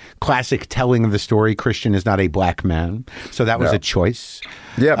in the classic telling of the story, Christian is not a black man. So that was a choice.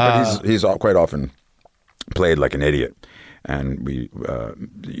 Yeah, but he's quite often played like an idiot. And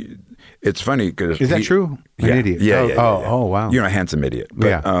it's funny because Is that true? An idiot. Yeah, yeah. Oh, wow. A handsome idiot.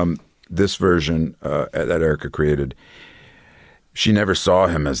 But, this version that Erica created, she never saw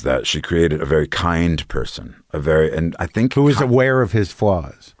him as that. She created a very kind person, and I think who was aware of his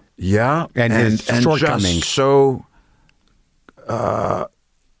flaws. Yeah, and his shortcomings. Just so, like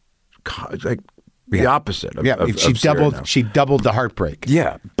the opposite. She doubled the heartbreak.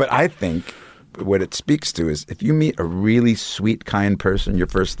 Yeah, but I think what it speaks to is if you meet a really sweet, kind person, your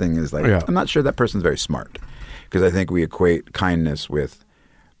first thing is like, I'm not sure that person's very smart, because I think we equate kindness with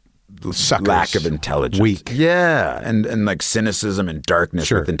Suckers. lack of intelligence. Weak. Yeah, and like cynicism and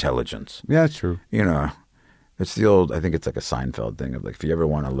darkness with intelligence. Yeah, that's true. It's the old, I think it's like a Seinfeld thing of like, if you ever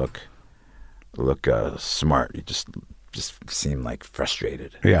want to look smart, you just seem like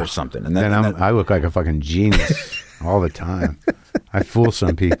frustrated or something. And then I look like a fucking genius all the time. I fool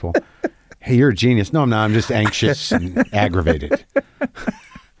some people. Hey, you're a genius. No, I'm not. I'm just anxious and aggravated.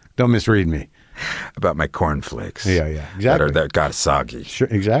 Don't misread me. About my cornflakes. Yeah, exactly. That got soggy. Sure,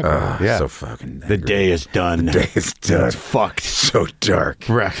 exactly. Yeah. So fucking The angry. day is done. The day is done. It's fucked. So dark.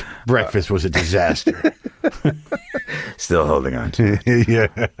 Breakfast was a disaster. Still holding on. Yeah.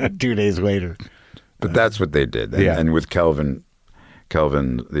 2 days later. But that's what they did. And, Yeah. and with Kelvin,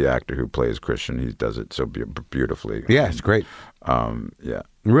 the actor who plays Christian, he does it so beautifully. Yeah, it's great. Yeah.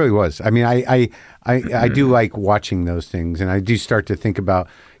 It really was. I mean, I do like watching those things, and I do start to think about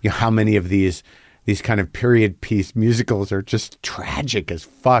how many of these these kind of period piece musicals are just tragic as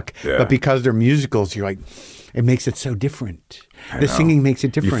fuck. Yeah. But because they're musicals, you're like, it makes it so different. The singing makes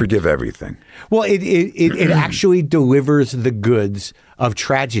it different. You forgive everything. Well, it actually delivers the goods of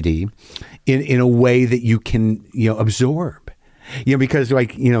tragedy in a way that you can, absorb. Because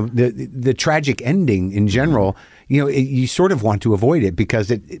the tragic ending in general, you sort of want to avoid it because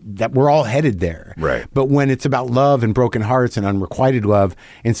that we're all headed there. Right. But when it's about love and broken hearts and unrequited love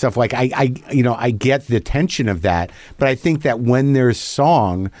and stuff like I get the tension of that. But I think that when there's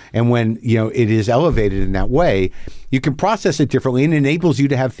song and when it is elevated in that way, you can process it differently and enables you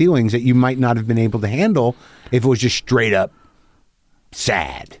to have feelings that you might not have been able to handle if it was just straight up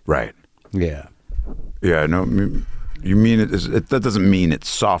sad. Right. Yeah. Yeah. No. You mean that doesn't mean it's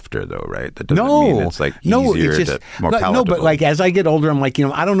softer though, right? That doesn't mean it's like easier, more palatable. No, but like as I get older, I'm like,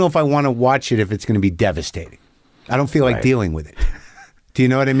 I don't know if I want to watch it if it's going to be devastating. I don't feel like dealing with it. Do you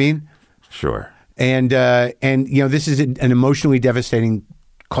know what I mean? Sure. And this is an emotionally devastating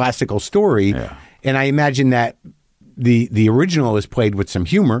classical story, and I imagine that the original is played with some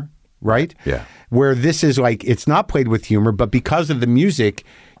humor, right? Yeah. Where this is like it's not played with humor, but because of the music,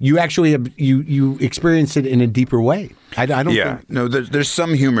 you actually you experience it in a deeper way. I don't. Yeah, think... no, there's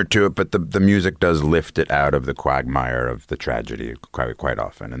some humor to it, but the music does lift it out of the quagmire of the tragedy quite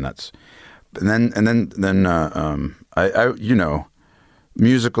often, and that's and then I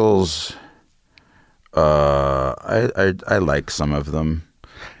musicals. I like some of them.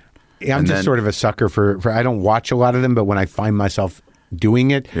 Yeah, I'm just sort of a sucker for. I don't watch a lot of them, but when I find myself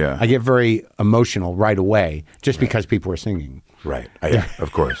doing it, I get very emotional right away just because people are singing. Right.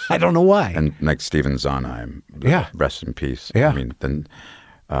 Of course. I don't know why. And like Stephen Sondheim, rest in peace. Yeah. I mean, then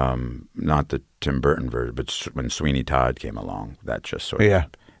not the Tim Burton version, but when Sweeney Todd came along, that just sort of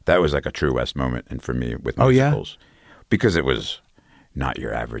that was like a True West moment, and for me with musicals, because it was not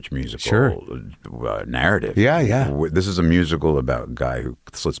your average musical narrative. Yeah. This is a musical about a guy who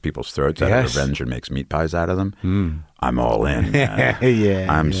slits people's throats out of revenge and makes meat pies out of them. I'm all in.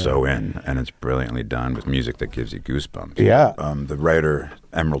 I'm so in. And it's brilliantly done with music that gives you goosebumps. Yeah. The writer,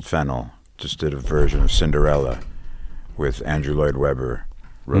 Emerald Fennell, just did a version of Cinderella with Andrew Lloyd Webber.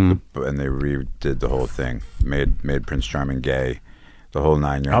 And they redid the whole thing, made Prince Charming gay. The whole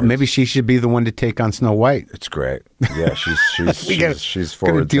 9 yards. Oh, maybe she should be the one to take on Snow White. It's great. Yeah, she's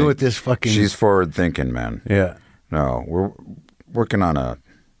forward. Gonna deal with this fucking. She's forward thinking, man. Yeah. No, we're working on a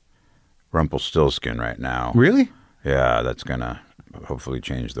Rumpelstiltskin right now. Really? Yeah, that's gonna hopefully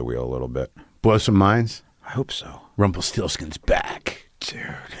change the wheel a little bit. Blow some minds. I hope so. Rumpelstiltskin's back, dude.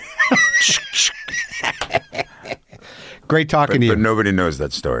 Great talking to you. But nobody knows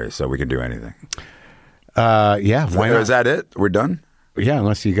that story, so we can do anything. Yeah. Why not? Is that it? We're done? Yeah,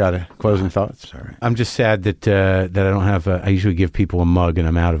 unless you got a closing thoughts. Sorry. I'm just sad that I don't have. I usually give people a mug, and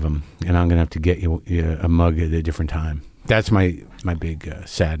I'm out of them, and I'm gonna have to get you a mug at a different time. That's my big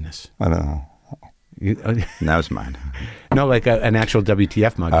sadness. I don't know. That was mine. No, like an actual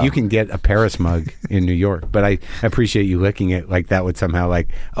WTF mug. Oh. You can get a Paris mug in New York, but I appreciate you licking it like that would somehow like,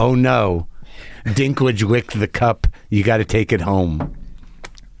 oh no, Dinklage licked the cup. You got to take it home.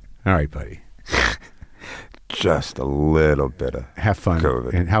 All right, buddy. Just a little bit of have fun.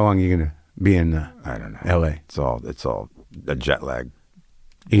 COVID. And how long are you going to be in I don't know. L.A.? It's all a jet lag.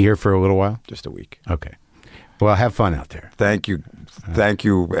 You here for a little while? Just a week. Okay. Well, have fun out there. Thank you. Thank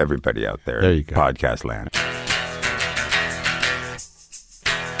you, everybody out there. There you go. Podcast land.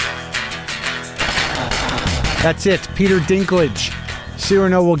 That's it. Peter Dinklage.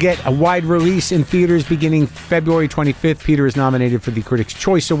 Cyrano will get a wide release in theaters beginning February 25th. Peter is nominated for the Critics'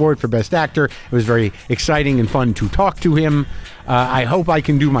 Choice Award for Best Actor. It was very exciting and fun to talk to him. I hope I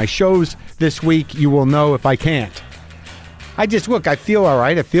can do my shows this week. You will know if I can't. I feel all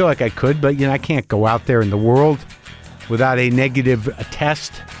right. I feel like I could, but, I can't go out there in the world without a negative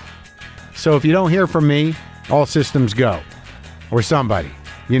test. So if you don't hear from me, all systems go. Or somebody.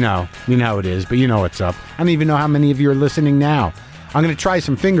 You know how it is, but you know what's up. I don't even know how many of you are listening now. I'm going to try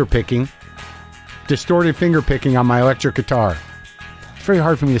some finger picking, distorted finger picking on my electric guitar. It's very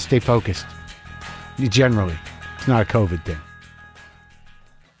hard for me to stay focused. Generally, it's not a COVID thing.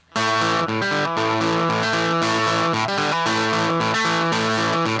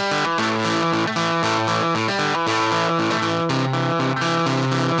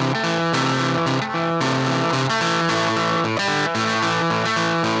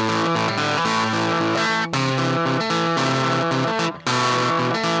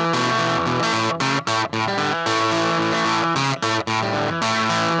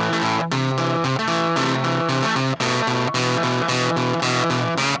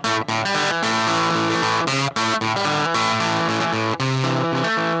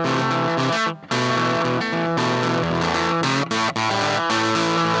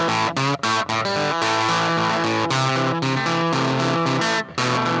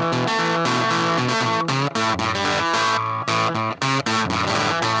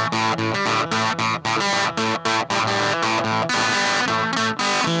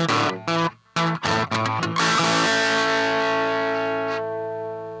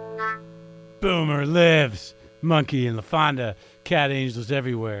 Boomer lives. Monkey and LaFonda. Cat angels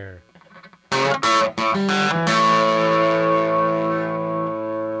everywhere.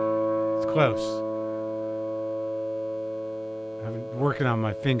 It's close. I'm working on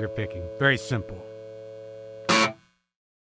my finger picking. Very simple.